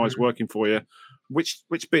got guys working for you, which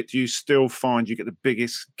bit do you still find you get the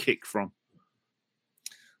biggest kick from?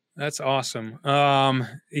 That's awesome. Because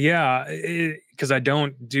I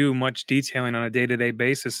don't do much detailing on a day-to-day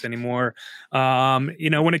basis anymore.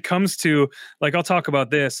 When it comes to, like, I'll talk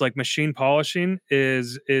about this, like machine polishing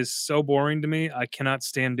is so boring to me. I cannot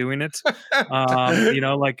stand doing it.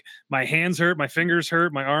 Like my hands hurt, my fingers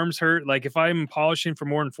hurt, my arms hurt. Like if I'm polishing for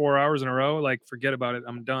more than 4 hours in a row, like forget about it.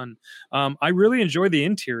 I'm done. I really enjoy the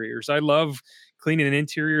interiors. I love cleaning in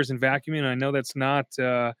interiors and vacuuming. I know that's not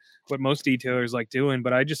what most detailers like doing,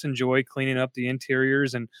 but I just enjoy cleaning up the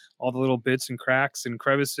interiors and all the little bits and cracks and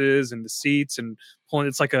crevices and the seats and pulling.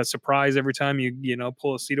 It's like a surprise every time you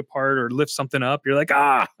pull a seat apart or lift something up. You're like,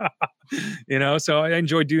 so I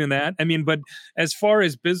enjoy doing that. I mean, but as far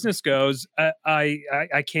as business goes,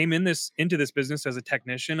 I came into this business as a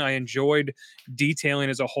technician. I enjoyed detailing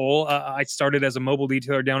as a whole. I started as a mobile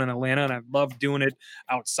detailer down in Atlanta, and I loved doing it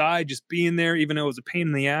outside, just being there, even though it was a pain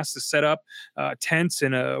in the ass to set up tents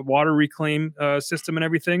and a water reclaim system and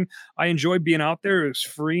everything. I enjoyed being out there. It was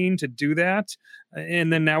freeing to do that.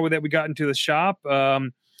 And then now that we got into the shop,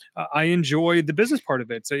 I enjoy the business part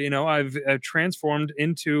of it. So, I've transformed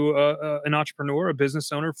into an entrepreneur, a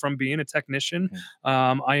business owner from being a technician.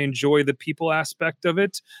 I enjoy the people aspect of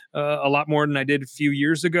it a lot more than I did a few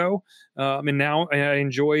years ago. And now I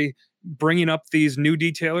enjoy bringing up these new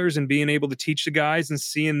detailers and being able to teach the guys and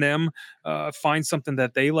seeing them find something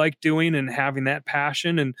that they like doing and having that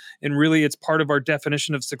passion. And really, it's part of our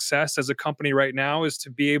definition of success as a company right now is to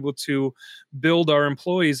be able to build our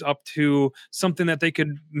employees up to something that they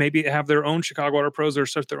could maybe have their own Chicago Auto Pros or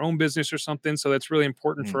start their own business or something. So that's really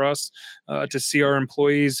important for us to see our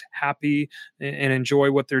employees happy and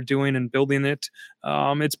enjoy what they're doing and building it.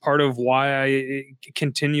 It's part of why I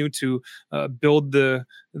continue to build the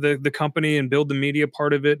company and build the media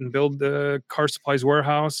part of it and build the Car Supplies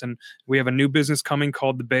Warehouse. And we have a new business coming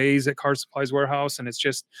called the Bays at Car Supplies Warehouse. And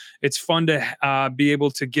it's fun to be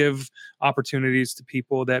able to give opportunities to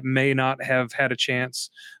people that may not have had a chance.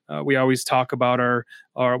 We always talk about our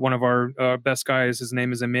one of our best guys. His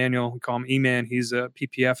name is Emmanuel. We call him E-Man. He's a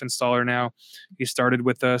PPF installer now. He started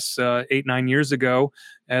with us 8-9 years ago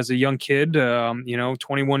as a young kid,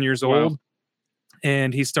 21 years old.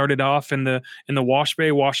 And he started off in the wash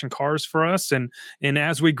bay washing cars for us. And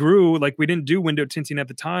as we grew, like we didn't do window tinting at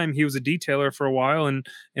the time. He was a detailer for a while, and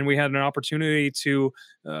we had an opportunity to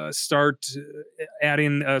start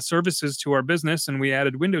adding services to our business. And we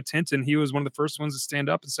added window tint, and he was one of the first ones to stand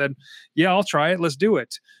up and said, "Yeah, I'll try it. Let's do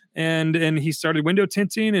it." And he started window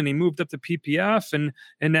tinting, and he moved up to PPF, and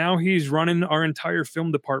now he's running our entire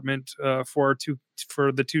film department for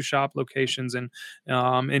the two shop locations, and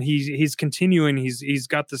he's continuing. He's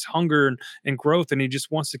got this hunger and growth, and he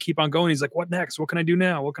just wants to keep on going. He's like, "What next? What can I do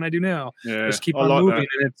now? What can I do now?" Yeah, just keep on moving,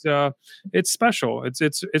 and it's special.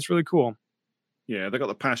 It's really cool. Yeah, they got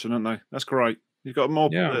the passion, haven't they? That's great. You've got more.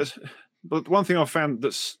 Yeah. But one thing I found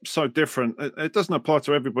that's so different, it doesn't apply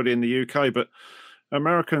to everybody in the UK, but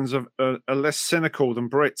Americans are less cynical than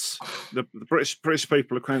Brits. The British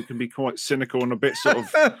people can be quite cynical and a bit sort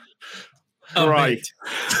of grey.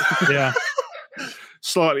 Yeah.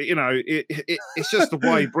 Slightly, it's just the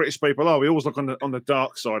way British people are. We always look on the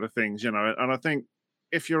dark side of things, And I think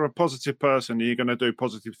if you're a positive person, you're going to do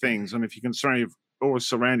positive things, and if you can always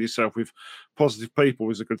surround yourself with positive people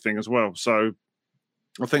is a good thing as well. So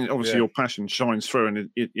I think obviously your passion shines through, and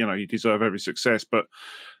you deserve every success. But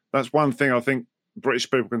that's one thing I think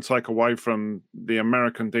British people can take away from the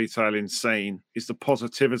American detailing scene is the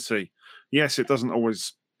positivity. Yes, it doesn't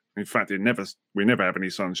always. In fact, we never have any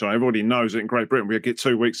sunshine. Everybody knows that in Great Britain we get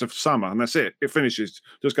 2 weeks of summer, and that's it. It finishes,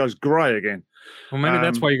 just goes grey again. Well, maybe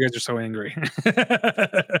that's why you guys are so angry.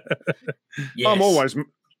 Yes.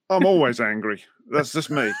 I'm always angry. That's just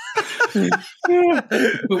me.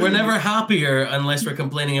 But we're never happier unless we're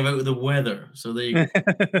complaining about the weather. So there you go.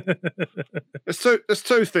 There's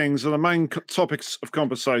two things are the main topics of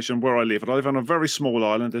conversation where I live. I live on a very small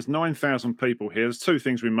island. There's 9,000 people here. There's two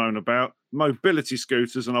things we moan about: mobility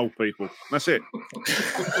scooters and old people. That's it.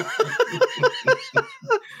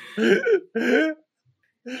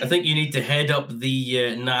 I think you need to head up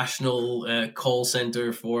the national call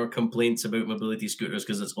center for complaints about mobility scooters,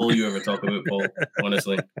 because that's all you ever talk about, Paul,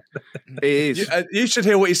 honestly. It is. You should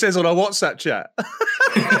hear what he says on our WhatsApp chat.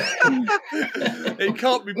 It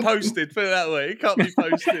can't be posted, put it that way. It can't be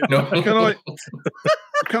posted. No.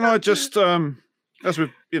 Can I just, as we,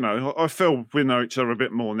 I feel we know each other a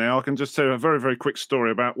bit more now. I can just tell you a very, very quick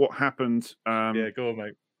story about what happened. Yeah, go on,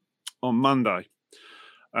 mate. On Monday.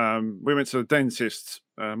 We went to the dentist.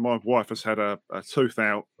 My wife has had a tooth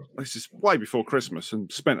out. This is way before Christmas,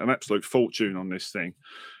 and spent an absolute fortune on this thing.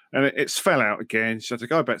 And it's fell out again. She had to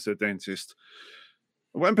go back to the dentist.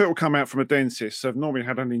 When people come out from a dentist, they've normally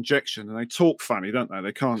had an injection, and they talk funny, don't they?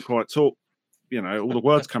 They can't quite talk. All the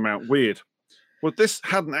words come out weird. Well, this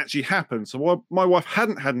hadn't actually happened. So while my wife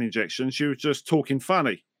hadn't had an injection, she was just talking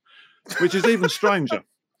funny, which is even stranger.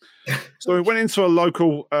 So we went into a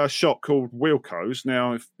local shop called Wilco's.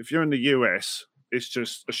 Now, if you're in the US, it's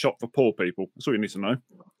just a shop for poor people. That's all you need to know.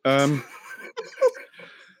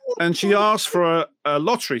 And she asked for a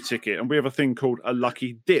lottery ticket, and we have a thing called a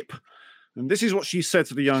lucky dip. And this is what she said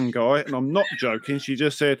to the young guy, and I'm not joking. She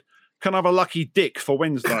just said, "Can I have a lucky dick for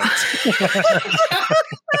Wednesday?" I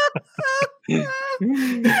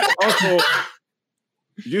thought,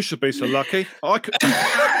 you should be so lucky.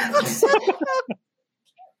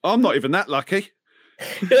 I'm not even that lucky.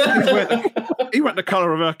 He went the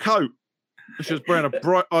colour of her coat. She was wearing a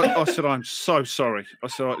bright. I said, "I'm so sorry." I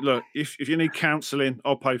said, "Look, if you need counselling,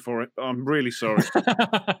 I'll pay for it. I'm really sorry."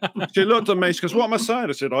 She looked at me. She goes, "What am I saying?"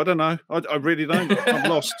 I said, "I don't know. I really don't. I'm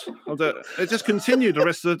lost." It just continued the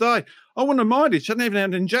rest of the day. I wouldn't have minded. She hadn't even had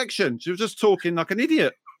an injection. She was just talking like an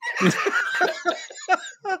idiot.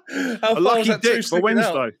 How a lucky dick for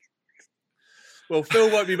Wednesday. Well,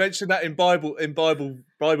 Phil won't be mentioning that in Bible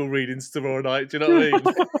readings tomorrow night. Do you know what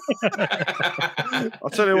I mean? I'll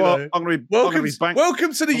tell you what. I'm going to be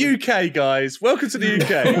welcome to the UK, guys. Welcome to the UK.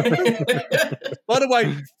 By the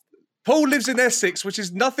way, Paul lives in Essex, which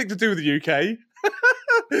is nothing to do with the UK.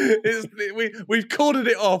 We've cornered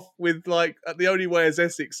it off with like the only way is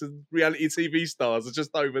Essex, and reality TV stars are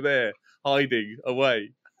just over there hiding away.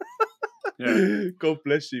 Yeah. God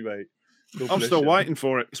bless you, mate. I'm still waiting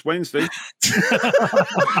for it. It's Wednesday.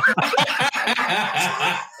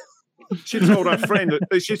 She told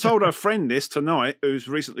her friend this tonight, who's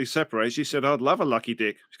recently separated. She said, "I'd love a lucky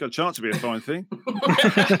dick. It's got a chance to be a fine thing."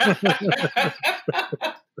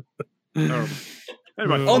 Terrible.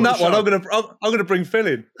 Anyway, on that one, I'm gonna bring Phil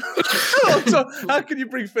in. How can you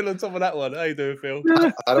bring Phil on top of that one? How you doing, Phil?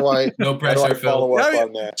 How do I? No pressure, Phil. Follow up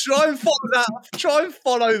on that? Try and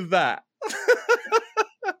follow that.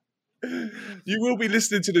 You will be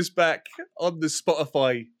listening to this back on the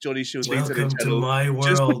Spotify Johnny Shield Welcome channel. to my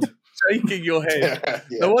world. Just shaking your head.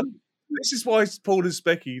 Yeah. This is why Paul and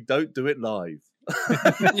Specky don't do it live.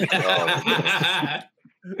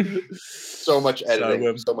 So much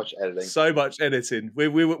editing. So much editing. We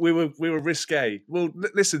were risque. Well,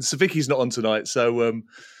 listen, Savicki's not on tonight, so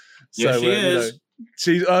yes, she is.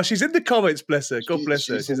 She's in the comments. Bless her. God bless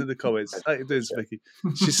her. She's in the comments. How you doing, Specky?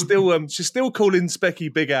 She's still calling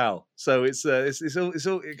Specky Big Al. So it's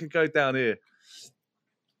all it could go down here.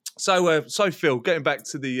 So Phil, getting back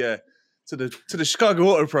to the Chicago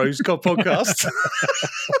Auto Pros podcast.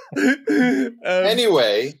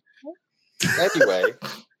 Anyway,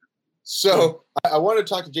 so I want to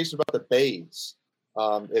talk to Jason about the bays.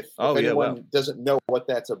 If anyone doesn't know what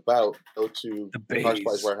that's about, go to the Car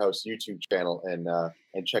Supplies Warehouse YouTube channel and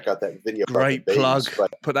check out that video. Great plug.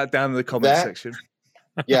 Put that down in the comment section.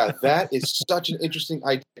 Yeah, that is such an interesting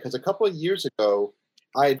idea, because a couple of years ago,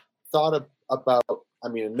 I thought about. I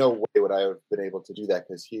mean, in no way would I have been able to do that,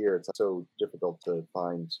 because here it's so difficult to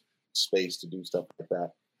find space to do stuff like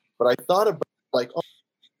that. But I thought about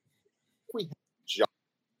we have a job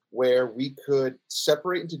where we could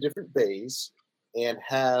separate into different bays and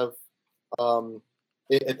have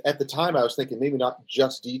at the time I was thinking maybe not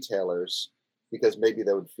just detailers, because maybe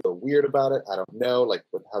they would feel weird about it. I don't know, like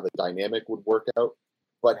how the dynamic would work out,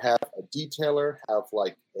 but have a detailer, have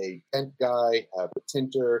like a tent guy, have a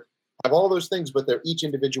tinter, have all those things, but they're each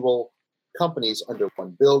individual companies under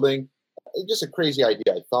one building. It's just a crazy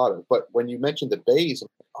idea I thought of. But when you mentioned the bays, I'm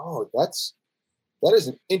like, oh, that is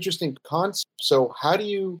an interesting concept. So how do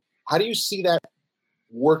you see that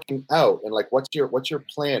working out, and like what's your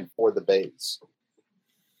plan for the bays?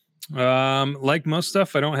 Like most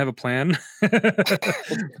stuff, I don't have a plan.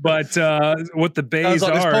 But what the bays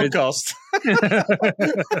are this podcast.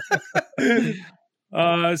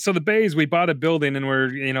 So the bays, we bought a building, and we're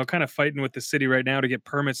kind of fighting with the city right now to get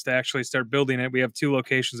permits to actually start building it. We have 2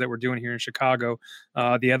 locations that we're doing here in Chicago.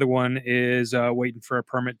 The other one is waiting for a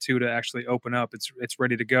permit to actually open up. It's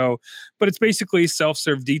ready to go, but it's basically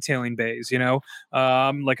self-serve detailing bays,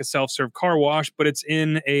 like a self-serve car wash, but it's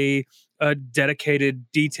in a dedicated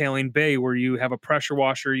detailing bay where you have a pressure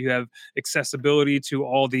washer, you have accessibility to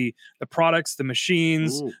all the products, the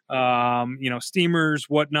machines, steamers,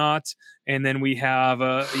 whatnot. And then we have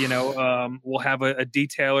we'll have a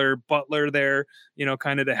detailer butler there,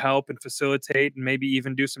 kind of to help and facilitate and maybe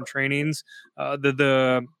even do some trainings.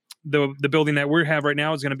 The building that we have right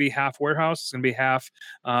now is going to be half warehouse. It's going to be half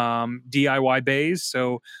DIY bays.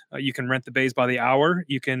 So you can rent the bays by the hour.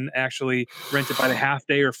 You can actually rent it by the half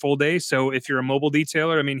day or full day. So if you're a mobile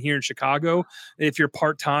detailer, I mean, here in Chicago, if you're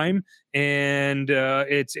part-time and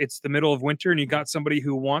it's the middle of winter and you got somebody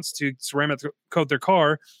who wants to ceramic coat their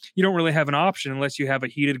car, you don't really have an option unless you have a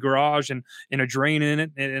heated garage and a drain in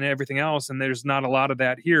it and everything else. And there's not a lot of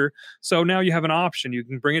that here. So now you have an option. You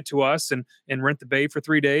can bring it to us and rent the bay for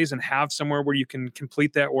 3 days and have somewhere where you can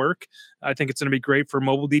complete that work. I think it's going to be great for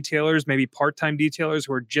mobile detailers, maybe part-time detailers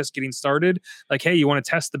who are just getting started. Like, hey, you want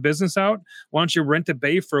to test the business out? Why don't you rent a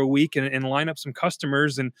bay for a week and line up some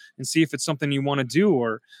customers and see if it's something you want to do?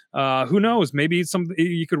 Or who knows? Maybe it's something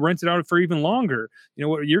you could rent it out for even longer.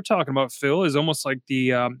 What you're talking about, Phil, is almost like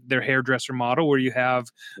their hairdresser model, where you have,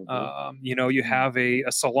 you have a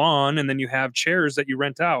salon and then you have chairs that you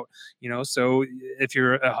rent out. So if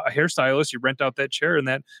you're a hairstylist, you rent out that chair in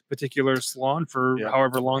that particular salon for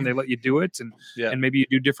however long they let you do it, and maybe you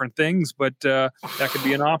do different things. But that could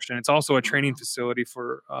be an option. It's also a training facility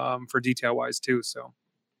for detail wise too. So.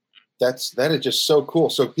 That is just so cool.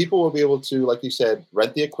 So people will be able to, like you said,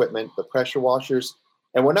 rent the equipment, the pressure washers,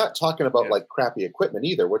 and we're not talking about like crappy equipment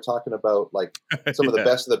either. We're talking about like some of the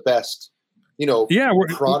best of the best,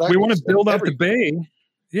 products. We want to build out the bay.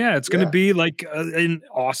 Yeah, it's going to be like an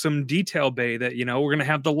awesome detail bay that, we're going to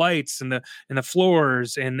have the lights and the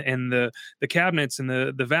floors and the cabinets and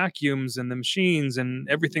the vacuums and the machines and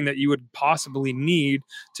everything that you would possibly need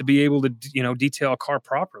to be able to, detail a car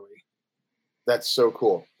properly. That's so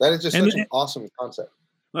cool. That is just such an awesome concept.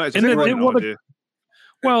 No, it's a great idea.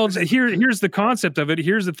 Well, here's the concept of it.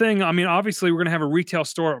 Here's the thing. I mean, obviously, we're going to have a retail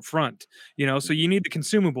store up front, so you need the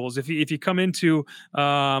consumables. If you come into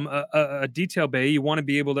a detail bay, you want to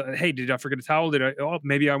be able to, hey, did I forget a towel?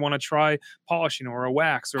 Maybe I want to try polishing or a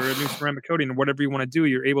wax or a new ceramic coating or whatever you want to do.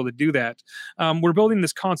 You're able to do that. We're building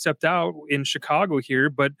this concept out in Chicago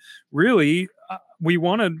here, but really, we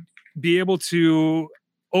want to be able to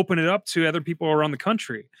open it up to other people around the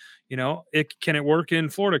country. Can it work in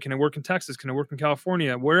Florida? Can it work in Texas? Can it work in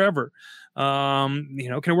California? Wherever, can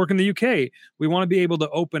it work in the UK? We want to be able to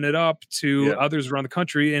open it up to others around the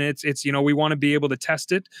country. And it's, we want to be able to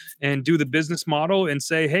test it and do the business model and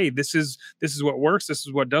say, hey, this is what works. This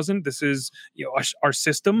is what doesn't. This is, our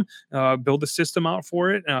system, build a system out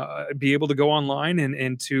for it, be able to go online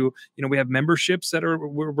and to, we have memberships that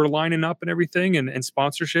we're lining up and everything and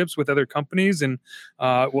sponsorships with other companies and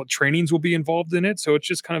trainings will be involved in it. So it's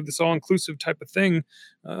just kind of this all-inclusive type of thing,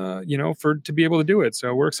 to be able to do it.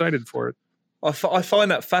 So we're excited for it. I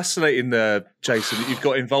find that fascinating, Jason, that you've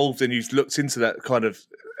got involved and you've looked into that kind of.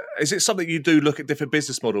 Is it something you do look at different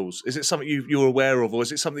business models? Is it something you're aware of, or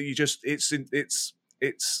is it something you just it's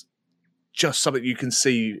just something you can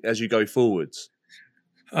see as you go forwards?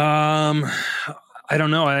 I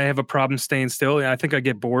don't know. I have a problem staying still. I think I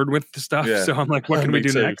get bored with the stuff. Yeah. So I'm like, what can we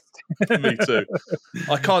do next? Me too.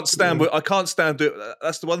 I can't stand it.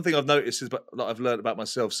 That's the one thing I've noticed is, but I've learned about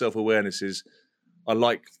myself. Self-awareness is, I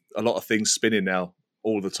like a lot of things spinning now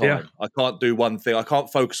all the time. Yeah. I can't do one thing. I can't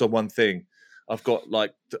focus on one thing. I've got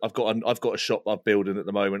a shop I'm building at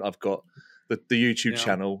the moment. I've got the YouTube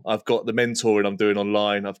channel. I've got the mentoring I'm doing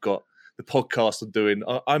online. I've got the podcast I'm doing.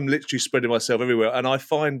 I'm literally spreading myself everywhere. And I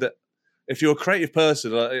find that if you're a creative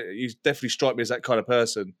person, you definitely strike me as that kind of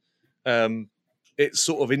person. It's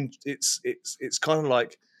sort of it's kind of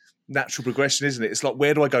like natural progression, isn't it? It's like,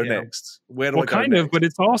 where do I go next? Where do I go kind next? of, but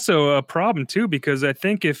it's also a problem too, because I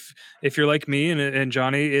think if you're like me and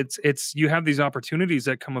Johnny, it's you have these opportunities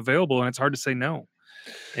that come available and it's hard to say no.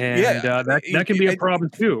 And that can be a problem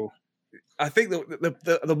too. I think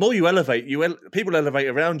the more you elevate, people elevate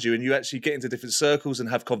around you, and you actually get into different circles and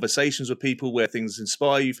have conversations with people where things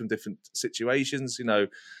inspire you from different situations.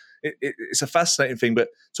 It's a fascinating thing. But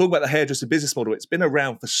talk about the hairdresser business model. It's been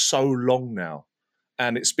around for so long now,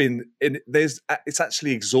 and it's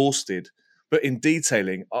actually exhausted. But in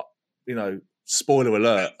detailing, spoiler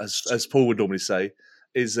alert, as Paul would normally say,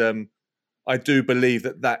 is I do believe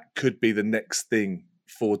that could be the next thing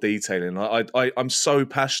for detailing. I'm so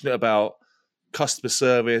passionate about customer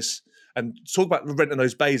service, and talk about renting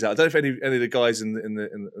those bays out. I don't know if any of the guys in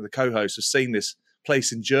the co-hosts have seen this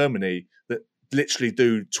place in Germany that literally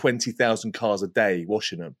do 20,000 cars a day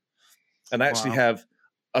washing them, and actually have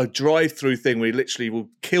a drive-through thing where you literally will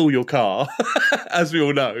kill your car, as we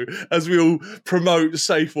all know, as we all promote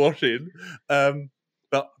safe washing.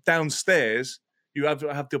 But downstairs, you have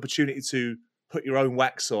the opportunity to put your own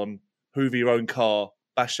wax on, hoover your own car,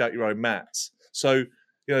 bash out your own mats. So,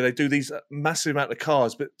 they do these massive amount of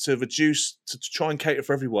cars, but to try and cater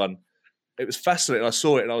for everyone. It was fascinating. I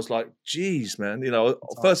saw it and I was like, geez, man.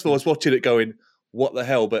 First of all, I was watching it going, what the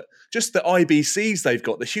hell? But just the IBCs they've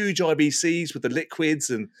got, the huge IBCs with the liquids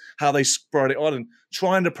and how they spread it on and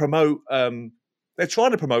trying to promote, they're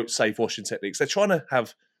trying to promote safe washing techniques. They're trying to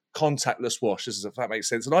have contactless washes, if that makes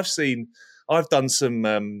sense. And I've done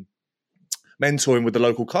some mentoring with the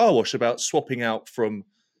local car wash about swapping out from,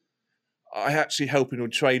 I actually helping them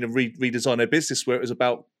train and redesign their business, where it was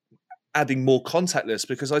about adding more contactless,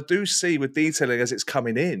 because I do see with detailing as it's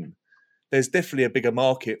coming in, there's definitely a bigger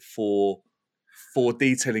market for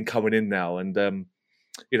detailing coming in now. And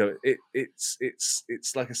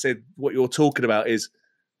it's like I said, what you're talking about is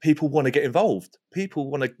people want to get involved. People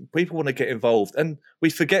want to get involved, and we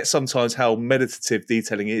forget sometimes how meditative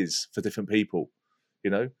detailing is for different people.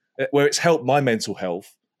 Where it's helped my mental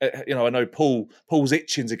health. I know Paul's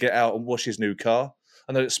itching to get out and wash his new car.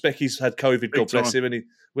 I know that Specky's had COVID, God bless him, and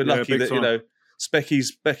we're lucky that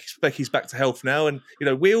Specky's back to health now. And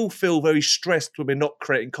we all feel very stressed when we're not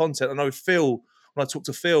creating content. I know Phil, when I talk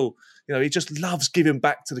to Phil, he just loves giving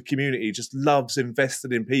back to the community, he just loves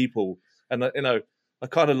investing in people. And I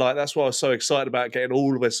kind of like, that's why I was so excited about getting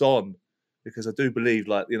all of us on, because I do believe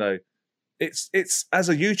it's as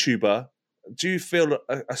a YouTuber. Do you feel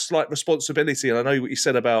a slight responsibility? And I know what you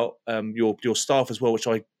said about your staff as well, which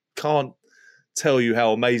I can't tell you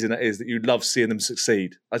how amazing that is, that you love seeing them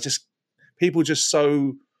succeed. People just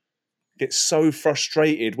get so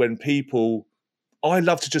frustrated when I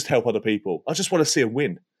love to just help other people. I just want to see them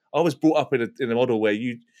win. I was brought up in a model where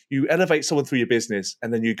you elevate someone through your business,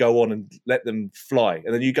 and then you go on and let them fly,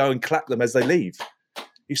 and then you go and clap them as they leave.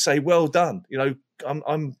 You say, "Well done."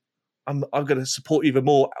 I'm going to support you even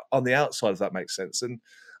more on the outside, if that makes sense. And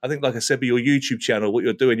I think, like I said, with your YouTube channel, what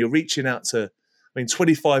you're doing, you're reaching out to,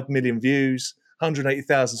 25 million views,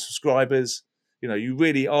 180,000 subscribers. You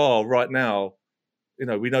really are right now.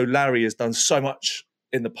 We know Larry has done so much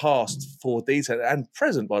in the past for detail and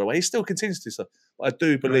present, by the way. He still continues to do so. But I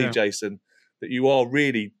do believe, Jason, that you are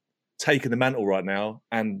really taking the mantle right now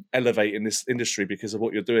and elevating this industry because of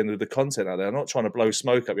what you're doing with the content out there. I'm not trying to blow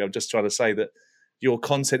smoke up you. I'm just trying to say that your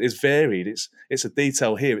content is varied. It's a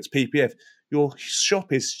detail here. It's PPF. Your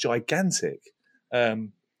shop is gigantic.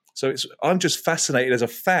 So I'm just fascinated as a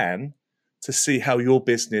fan to see how your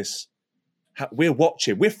business. We're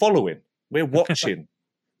watching. We're following. We're watching.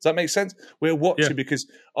 Does that make sense? We're watching because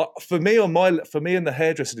for me in the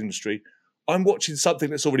hairdressing industry, I'm watching something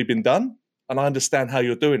that's already been done, and I understand how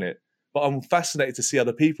you're doing it. But I'm fascinated to see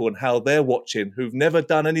other people and how they're watching who've never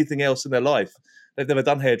done anything else in their life. They've never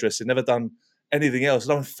done hairdressing, never done anything else.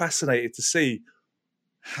 And I'm fascinated to see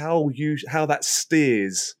how that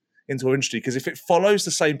steers into our industry. Because if it follows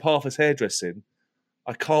the same path as hairdressing,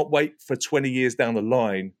 I can't wait for 20 years down the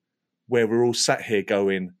line where we're all sat here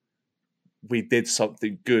going, we did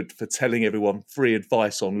something good for telling everyone free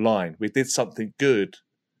advice online. We did something good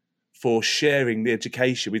for sharing the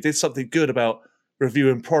education. We did something good about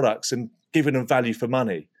reviewing products and giving them value for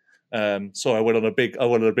money. Sorry, I went on a big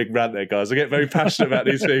rant there, guys. I get very passionate about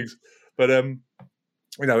these things, but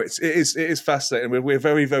it is fascinating. We're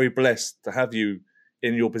very, very blessed to have you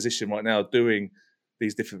in your position right now doing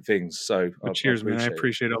these different things. So cheers, man. I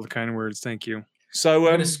appreciate all the kind words. Thank you. So I'm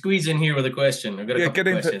going to squeeze in here with a question. I've got a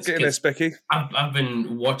couple questions. Get in there, Specky. I've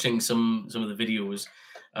been watching some of the videos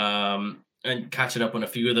and catching up on a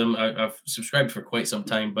few of them. I've subscribed for quite some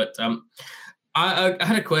time, but I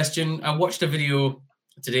had a question. I watched a video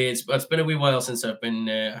today. It's been a wee while since I've been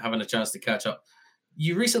having a chance to catch up.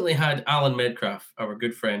 You recently had Alan Medcraft, our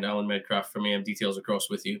good friend Alan Medcraft from AM Details across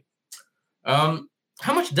with you.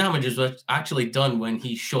 How much damage was actually done when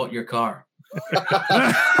he shot your car?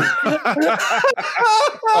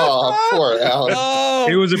 Oh, poor Alan. Oh,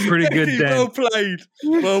 it was a pretty good dent.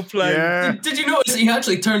 Well played. Yeah. Did you notice he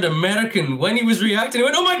actually turned American when he was reacting? He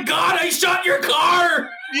went, "Oh my God, I shot your car!"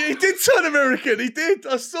 Yeah, he did turn American. He did.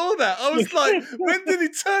 I saw that. I was like, when did he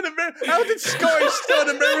turn American? How did Scottish turn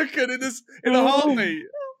American in a heartbeat?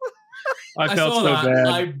 I felt saw so that. bad.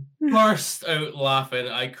 I burst out laughing.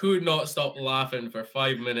 I could not stop laughing for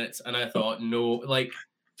 5 minutes, and I thought, no, like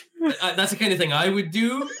that's the kind of thing I would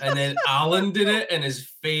do. And then Alan did it, and his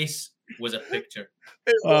face was a picture.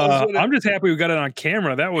 I'm just happy we got it on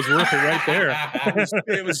camera. That was worth it right there.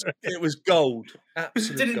 It was gold.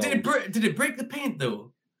 Absolute gold. Did it break the paint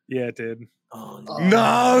though? Yeah, it did. Oh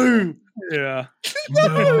no! Yeah.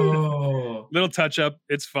 No. Little touch up.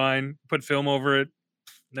 It's fine. Put film over it.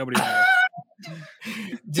 Nobody knows.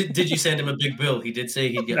 Did you send him a big bill? He did say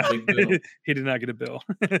he'd get a big bill. He did not get a bill.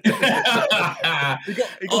 He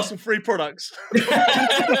got some free products.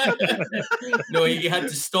 No, he had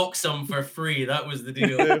to stock some for free. That was the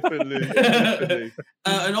deal. Definitely.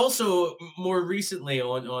 And also, more recently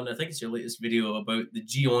on I think it's your latest video about the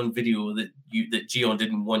Gion video that Gion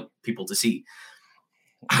didn't want people to see.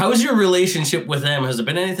 How's your relationship with them? Has there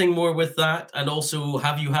been anything more with that? And also,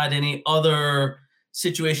 have you had any other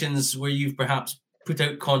situations where you've perhaps put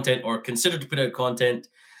out content or considered to put out content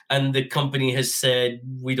and the company has said,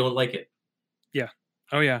 we don't like it? Yeah.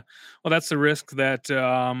 Oh yeah. Well, that's the risk that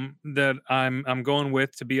that I'm going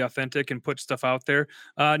with, to be authentic and put stuff out there.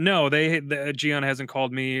 No, Gion hasn't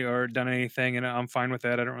called me or done anything, and I'm fine with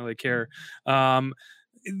that. I don't really care.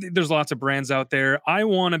 There's lots of brands out there. I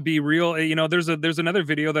want to be real. You know, there's another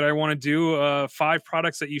video that I want to do, 5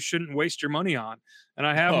 products that you shouldn't waste your money on. And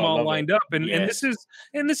I have them all lined up. And this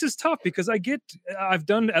is tough because I've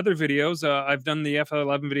done other videos. I've done the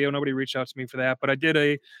FL11 video. Nobody reached out to me for that, but I did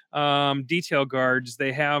a detail guards.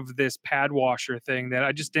 They have this pad washer thing that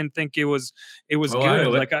I just didn't think it was good.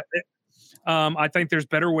 Like I think there's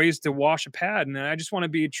better ways to wash a pad, and I just want to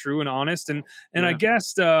be true and honest. And I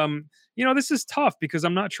guess, you know, this is tough because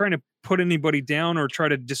I'm not trying to put anybody down or try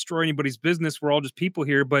to destroy anybody's business. We're all just people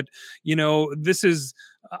here. But, you know, this is,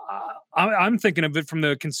 I'm thinking of it from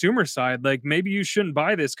the consumer side. Like, maybe you shouldn't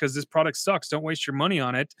buy this because this product sucks. Don't waste your money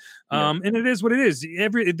on it. And it is what it is.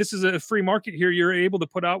 This is a free market here. You're able to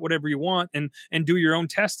put out whatever you want and do your own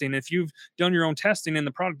testing. If you've done your own testing and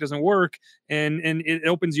the product doesn't work, and it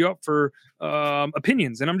opens you up for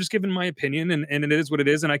opinions. And I'm just giving my opinion, and it is what it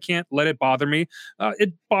is. And I can't let it bother me.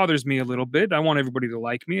 It bothers me a little bit. I want everybody to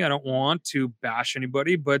like me. I don't want to bash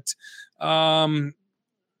anybody, but I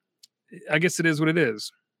guess it is what it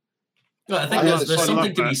is. Well, I think there's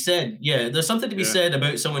something to be said. Yeah, there's something to be said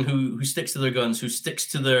about someone who sticks to their guns, who sticks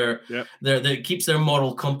to their keeps their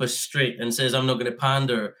moral compass straight and says, I'm not going to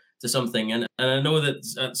pander to something. And I know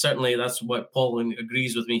that certainly that's what Paul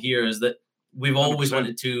agrees with me here, is that we've always 100%.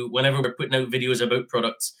 Wanted to, whenever we're putting out videos about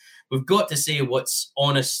products, we've got to say what's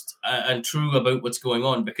honest and true about what's going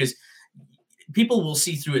on, because people will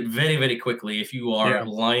see through it very, very quickly if you are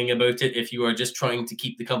lying about it, if you are just trying to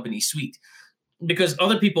keep the company sweet. Because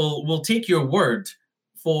other people will take your word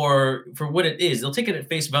for what it is. They'll take it at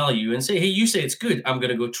face value and say, hey, you say it's good, I'm going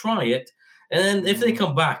to go try it. And then if they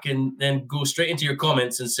come back and then go straight into your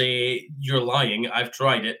comments and say, you're lying, I've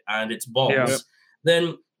tried it and it's balls,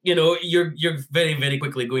 then, you're very, very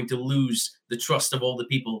quickly going to lose the trust of all the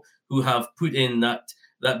people who have put in that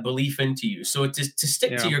belief into you. So to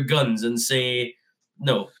stick to your guns and say,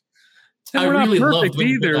 no. And we're not perfect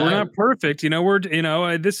either. We're not perfect.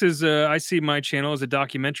 This is I see my channel as a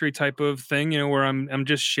documentary type of thing, where I'm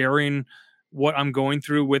just sharing what I'm going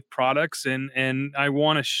through with products, and I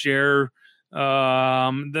want to share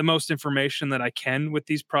the most information that I can with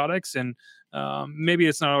these products. And maybe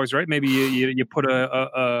it's not always right. Maybe you put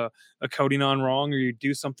a coating on wrong, or you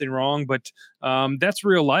do something wrong, but that's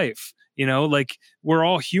real life. Like, we're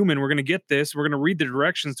all human. We're going to get this. We're going to read the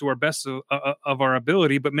directions to our best of our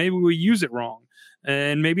ability, but maybe we use it wrong.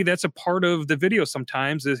 And maybe that's a part of the video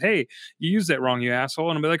sometimes is, hey, you use that wrong, you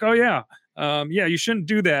asshole. And I'll be like, oh yeah. You shouldn't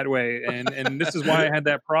do that way. And this is why I had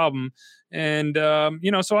that problem. And,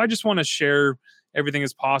 so I just want to share everything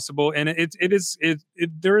as possible. And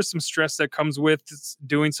there is some stress that comes with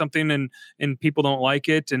doing something and people don't like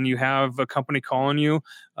it, and you have a company calling you.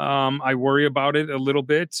 I worry about it a little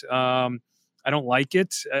bit. I don't like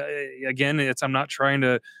it. Again, I'm not trying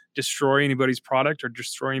to destroy anybody's product or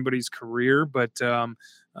destroy anybody's career, but I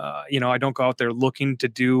don't go out there looking to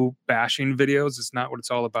do bashing videos. It's not what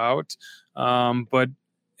it's all about. But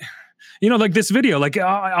like this video, like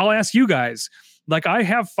I'll ask you guys, like, I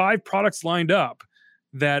have 5 products lined up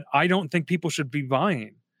that I don't think people should be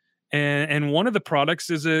buying. And one of the products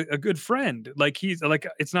is a good friend. Like, he's like,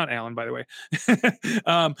 it's not Alan, by the way.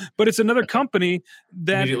 But it's another company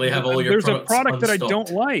that there's a product that I don't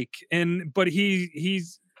like. But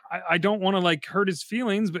I don't want to like hurt his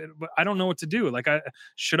feelings, but I don't know what to do. Like,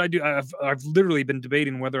 should I do? I've literally been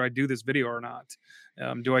debating whether I do this video or not.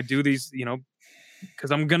 Do I do these?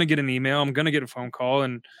 Because I'm gonna get an email, I'm gonna get a phone call,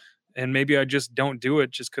 and maybe I just don't do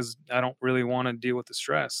it just because I don't really want to deal with the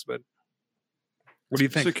stress. But what do you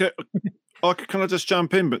think? So can I just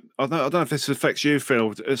jump in? But I don't know if this affects you,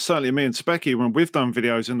 Phil. It's certainly me and Specky, when we've done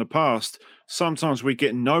videos in the past, sometimes we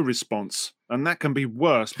get no response. And that can be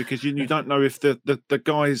worse because you don't know if the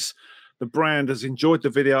guys, the brand has enjoyed the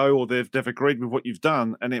video or they've agreed with what you've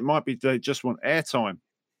done. And it might be they just want airtime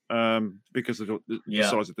because of the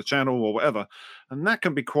size of the channel or whatever. And that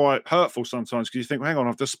can be quite hurtful sometimes because you think, well, hang on,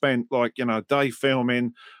 I've just spent a day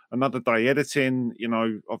filming, another day editing,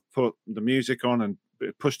 I've put the music on and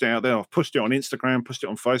pushed it out there. I've pushed it on Instagram, pushed it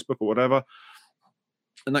on Facebook or whatever.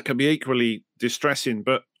 And that can be equally distressing.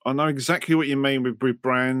 But I know exactly what you mean with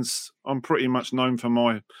brands. I'm pretty much known for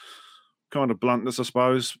my kind of bluntness, I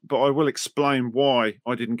suppose. But I will explain why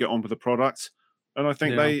I didn't get on with the product. And I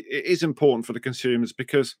think it is important for the consumers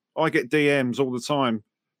because I get DMs all the time.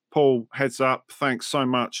 Paul, heads up, thanks so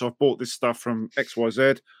much. I've bought this stuff from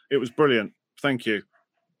XYZ. It was brilliant. Thank you.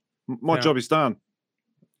 My job is done.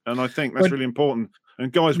 And I think that's really important.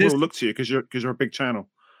 And guys will look to you because you're a big channel.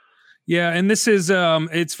 Yeah, and this is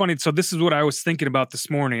it's funny. So this is what I was thinking about this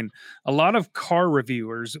morning. A lot of car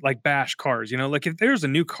reviewers like bash cars, like if there's a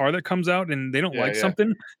new car that comes out and they don't like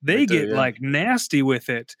something, they get like nasty with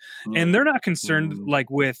it. And they're not concerned like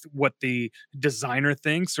with what the designer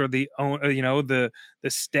thinks or the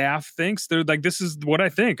staff thinks. They're like, this is what I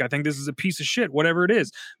think. I think this is a piece of shit, whatever it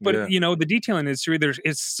is. But the detailing industry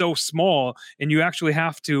is so small, and you actually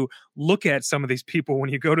have to look at some of these people when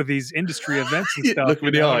you go to these industry events and stuff. Look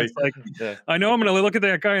in the eye. Like, I know I'm going to look at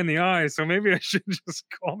that guy in the eye, so maybe I should just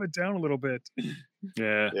calm it down a little bit.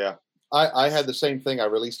 Yeah. I had the same thing. I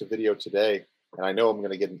released a video today, and I know I'm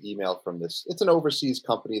going to get an email from this. It's an overseas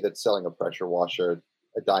company that's selling a pressure washer,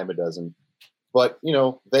 a dime a dozen. But,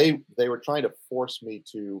 they were trying to force me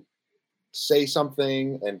to say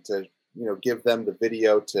something and to give them the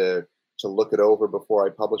video to look it over before I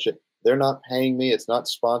publish it. They're not paying me. It's not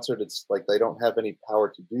sponsored. It's like they don't have any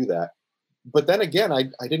power to do that. But then again, I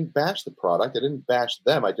didn't bash the product. I didn't bash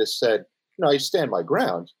them. I just said, I stand my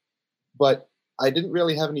ground. But I didn't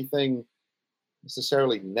really have anything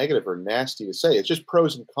necessarily negative or nasty to say. It's just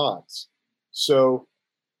pros and cons. So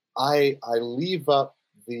I leave up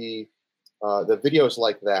the videos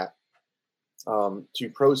like that to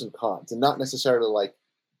pros and cons, and not necessarily like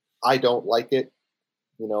I don't like it,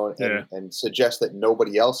 and suggest that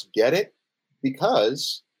nobody else get it,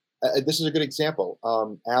 because this is a good example.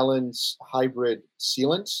 Alan's hybrid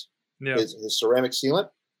sealant, his ceramic sealant.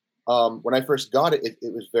 When I first got it,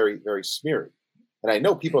 it was very, very smeary. And I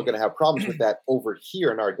know people are going to have problems with that over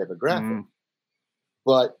here in our demographic.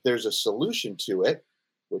 But there's a solution to it,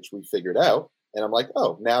 which we figured out. And I'm like,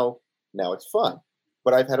 oh, now it's fun.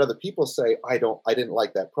 But I've had other people say, I didn't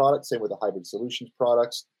like that product. Same with the Hybrid Solutions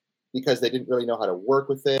products, because they didn't really know how to work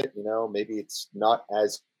with it. Maybe it's not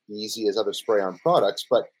as easy as other spray-on products,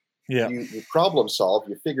 but you problem solve,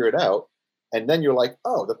 you figure it out. And then you're like,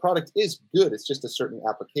 oh, the product is good. It's just a certain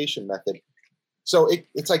application method. So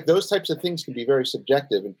it's like those types of things can be very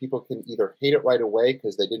subjective, and people can either hate it right away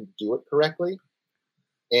because they didn't do it correctly,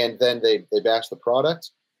 and then they bash the product,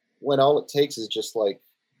 when all it takes is just like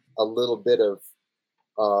a little bit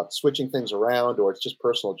of switching things around, or it's just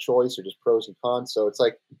personal choice, or just pros and cons. So it's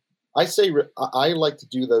like, I like to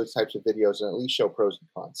do those types of videos and at least show pros and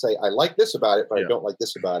cons. Say, I like this about it, but I don't like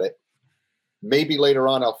this about it. Maybe later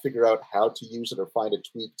on I'll figure out how to use it or find a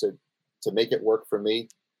tweak to make it work for me.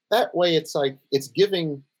 That way, it's like it's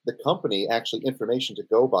giving the company actually information to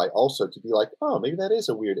go by, also to be like, oh, maybe that is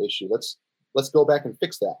a weird issue. Let's go back and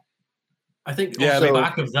fix that. I think on the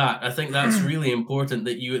back of that, I think that's really important,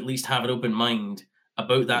 that you at least have an open mind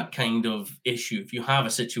about that kind of issue. If you have a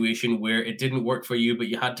situation where it didn't work for you, but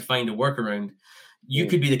you had to find a workaround, you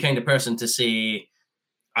could be the kind of person to say,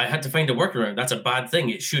 I had to find a workaround. That's a bad thing.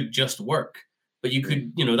 It should just work. But you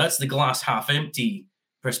could, that's the glass half empty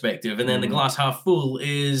perspective. And then the glass half full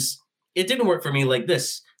is, it didn't work for me like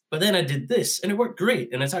this, but then I did this and it worked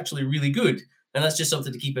great. And it's actually really good. And that's just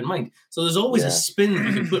something to keep in mind. So there's always a spin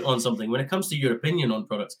you can put on something. When it comes to your opinion on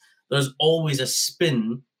products, there's always a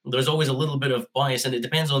spin. There's always a little bit of bias, and it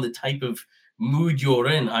depends on the type of mood you're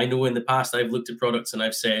in. I know in the past I've looked at products and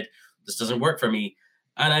I've said, this doesn't work for me.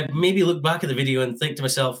 And I maybe look back at the video and think to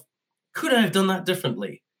myself, could I have done that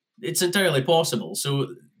differently? It's entirely possible.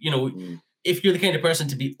 So, if you're the kind of person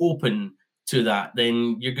to be open to that,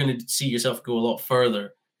 then you're going to see yourself go a lot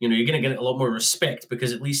further. You're going to get a lot more respect,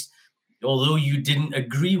 because at least, although you didn't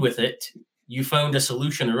agree with it, you found a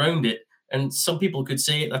solution around it. And some people could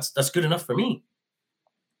say that's good enough for me.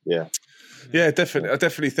 Yeah. Yeah, definitely. I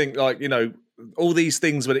definitely think, like, all these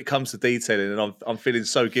things when it comes to detailing, and I'm feeling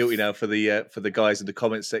so guilty now for the guys in the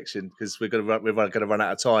comments section, because we're going to run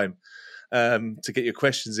out of time to get your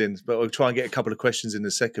questions in, but we'll try and get a couple of questions in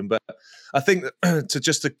a second. But I think that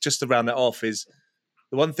to round that off, is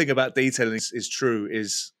the one thing about detailing is true,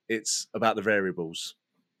 is it's about the variables.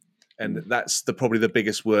 And that's probably the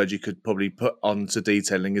biggest word you could probably put onto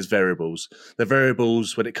detailing, is variables. The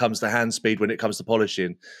variables when it comes to hand speed, when it comes to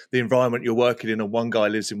polishing, the environment you're working in, and one guy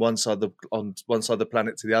lives in on one side of the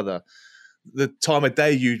planet to the other. The time of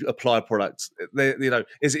day you apply a product,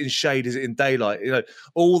 is it in shade? Is it in daylight?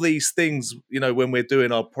 All these things, when we're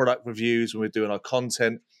doing our product reviews, when we're doing our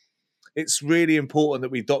content, it's really important that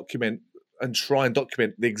we document and try and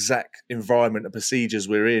document the exact environment and procedures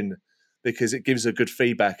we're in, because it gives a good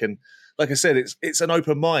feedback. And like I said, it's an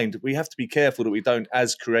open mind. We have to be careful that we don't,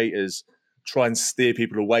 as creators, try and steer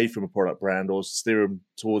people away from a product brand or steer them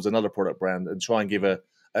towards another product brand, and try and give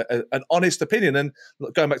an honest opinion. And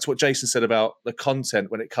going back to what Jason said about the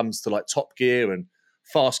content when it comes to like Top Gear and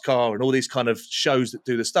Fast Car and all these kind of shows that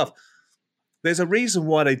do the stuff, there's a reason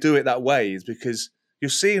why they do it that way, is because you're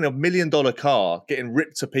seeing $1 million car getting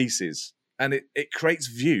ripped to pieces, and it creates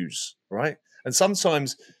views, right? And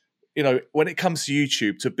sometimes, when it comes to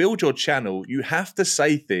YouTube, to build your channel, you have to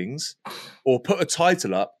say things or put a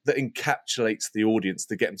title up that encapsulates the audience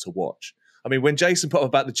to get them to watch. I mean, when Jason put up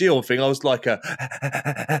about the Geon thing, I was like,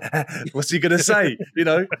 what's he going to say?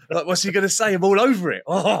 Like, what's he going to say? I'm all over it.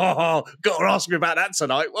 Oh, got to ask me about that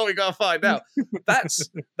tonight. Well, we got to find out.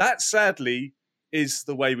 That sadly is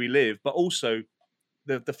the way we live. But also,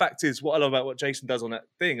 the fact is, what I love about what Jason does on that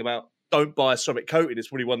thing about don't buy a ceramic coating is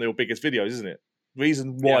probably one of your biggest videos, isn't it?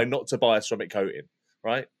 Reason why not to buy a ceramic coating,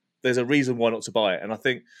 right? There's a reason why not to buy it. And I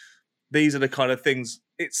think these are the kind of things,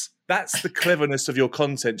 that's the cleverness of your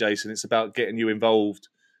content, Jason. It's about getting you involved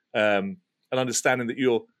and understanding that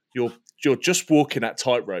you're you're just walking that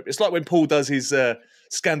tightrope. It's like when Paul does his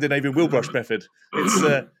Scandinavian wheel brush method.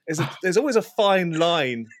 There's always a fine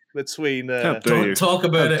line between. Don't talk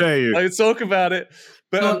about it. I talk about it,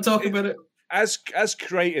 but Don't talk about it. As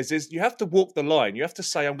creators, you have to walk the line. You have to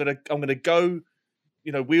say, I'm gonna go.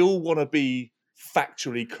 You know, we all want to be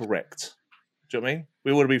factually correct. Do you know what I mean?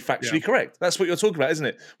 We want to be factually correct. That's what you're talking about, isn't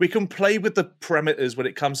it? We can play with the parameters when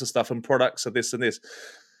it comes to stuff and products and this and this.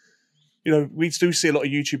 You know, we do see a lot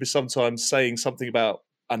of YouTubers sometimes saying something about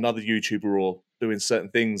another YouTuber or doing certain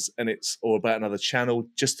things, or about another channel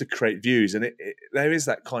just to create views. And there is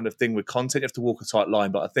that kind of thing with content. You have to walk a tight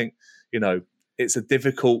line, but I think, you know, it's a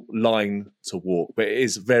difficult line to walk, but it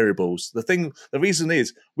is variables. The reason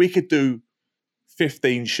is we could do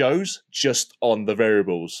 15 shows just on the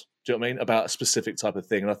variables. Do you know what I mean? About a specific type of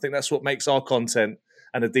thing. And I think that's what makes our content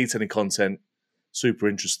and the detailing content super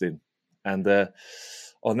interesting. And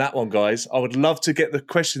on that one, guys, I would love to get the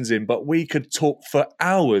questions in, but we could talk for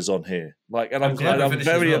hours on here. I'm glad we finished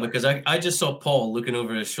as well, because I just saw Paul looking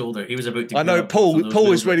over his shoulder. He was about to. I know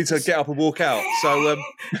Paul is ready to get up and walk out. So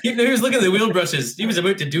he was looking at the wheel brushes. He was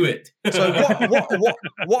about to do it. So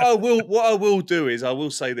what I will do is I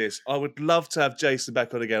will say this. I would love to have Jason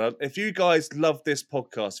back on again. If you guys love this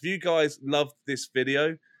podcast, if you guys love this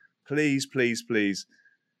video, please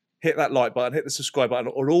hit that like button, hit the subscribe button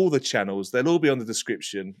on all the channels. They'll all be on the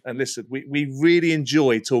description. And listen, we really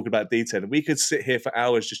enjoy talking about detailing. We could sit here for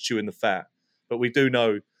hours just chewing the fat, but we do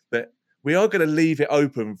know that we are going to leave it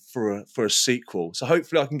open for a sequel. So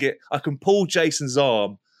hopefully I can pull Jason's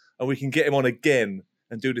arm and we can get him on again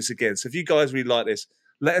and do this again. So if you guys really like this,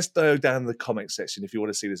 let us know down in the comment section if you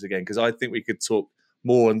want to see this again, because I think we could talk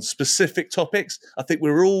more on specific topics. I think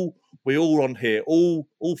we're all on here, all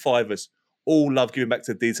five of us, all love giving back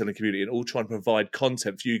to the detailing community and all trying to provide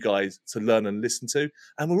content for you guys to learn and listen to.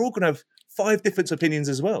 And we're all going to have 5 different opinions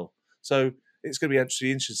as well. So it's going to be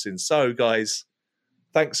actually interesting. So guys,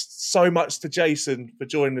 thanks so much to Jason for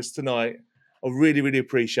joining us tonight. I really, really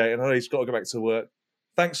appreciate it. I know he's got to go back to work.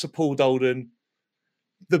 Thanks to Paul Dolden,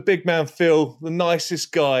 the big man Phil, the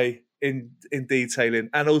nicest guy in detailing,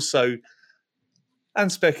 and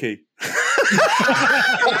Specky.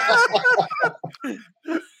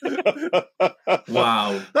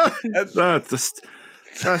 Wow. That's just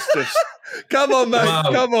Come on, man.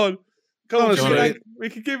 Wow. Come on. Honestly, We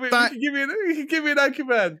can give you an Anchorman.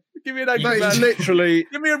 Give me an that is Anchorman. literally.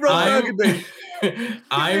 Give me a Ron Burgundy.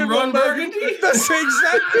 I'm Ron Burgundy. That's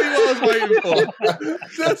exactly what I was waiting for.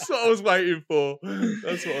 That's what I was waiting for.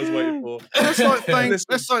 That's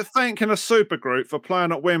like thanking a supergroup for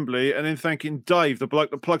playing at Wembley and then thanking Dave, the bloke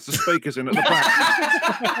that plugs the speakers in at the back.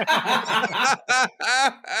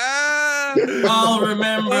 I'll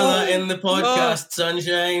remember that in the podcast,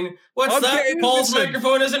 Sunshine. What's that? Paul's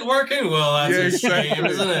microphone isn't working? Well, that's a shame,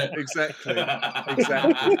 isn't it? Exactly.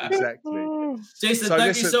 Jason,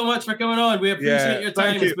 thank you so much for coming on. We appreciate your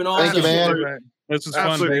time. It's been awesome. Thank you, man. This was fun.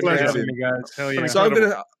 Absolute Thanks for pleasure. having me, guys. Hell yeah.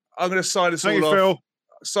 So I'm gonna sign us Thank all you, off. Phil.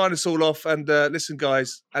 Sign us all off, and listen,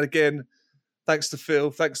 guys. And again, thanks to Phil.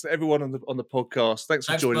 Thanks to everyone on the podcast. Thanks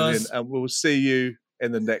for joining in, and we'll see you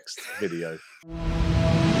in the next video.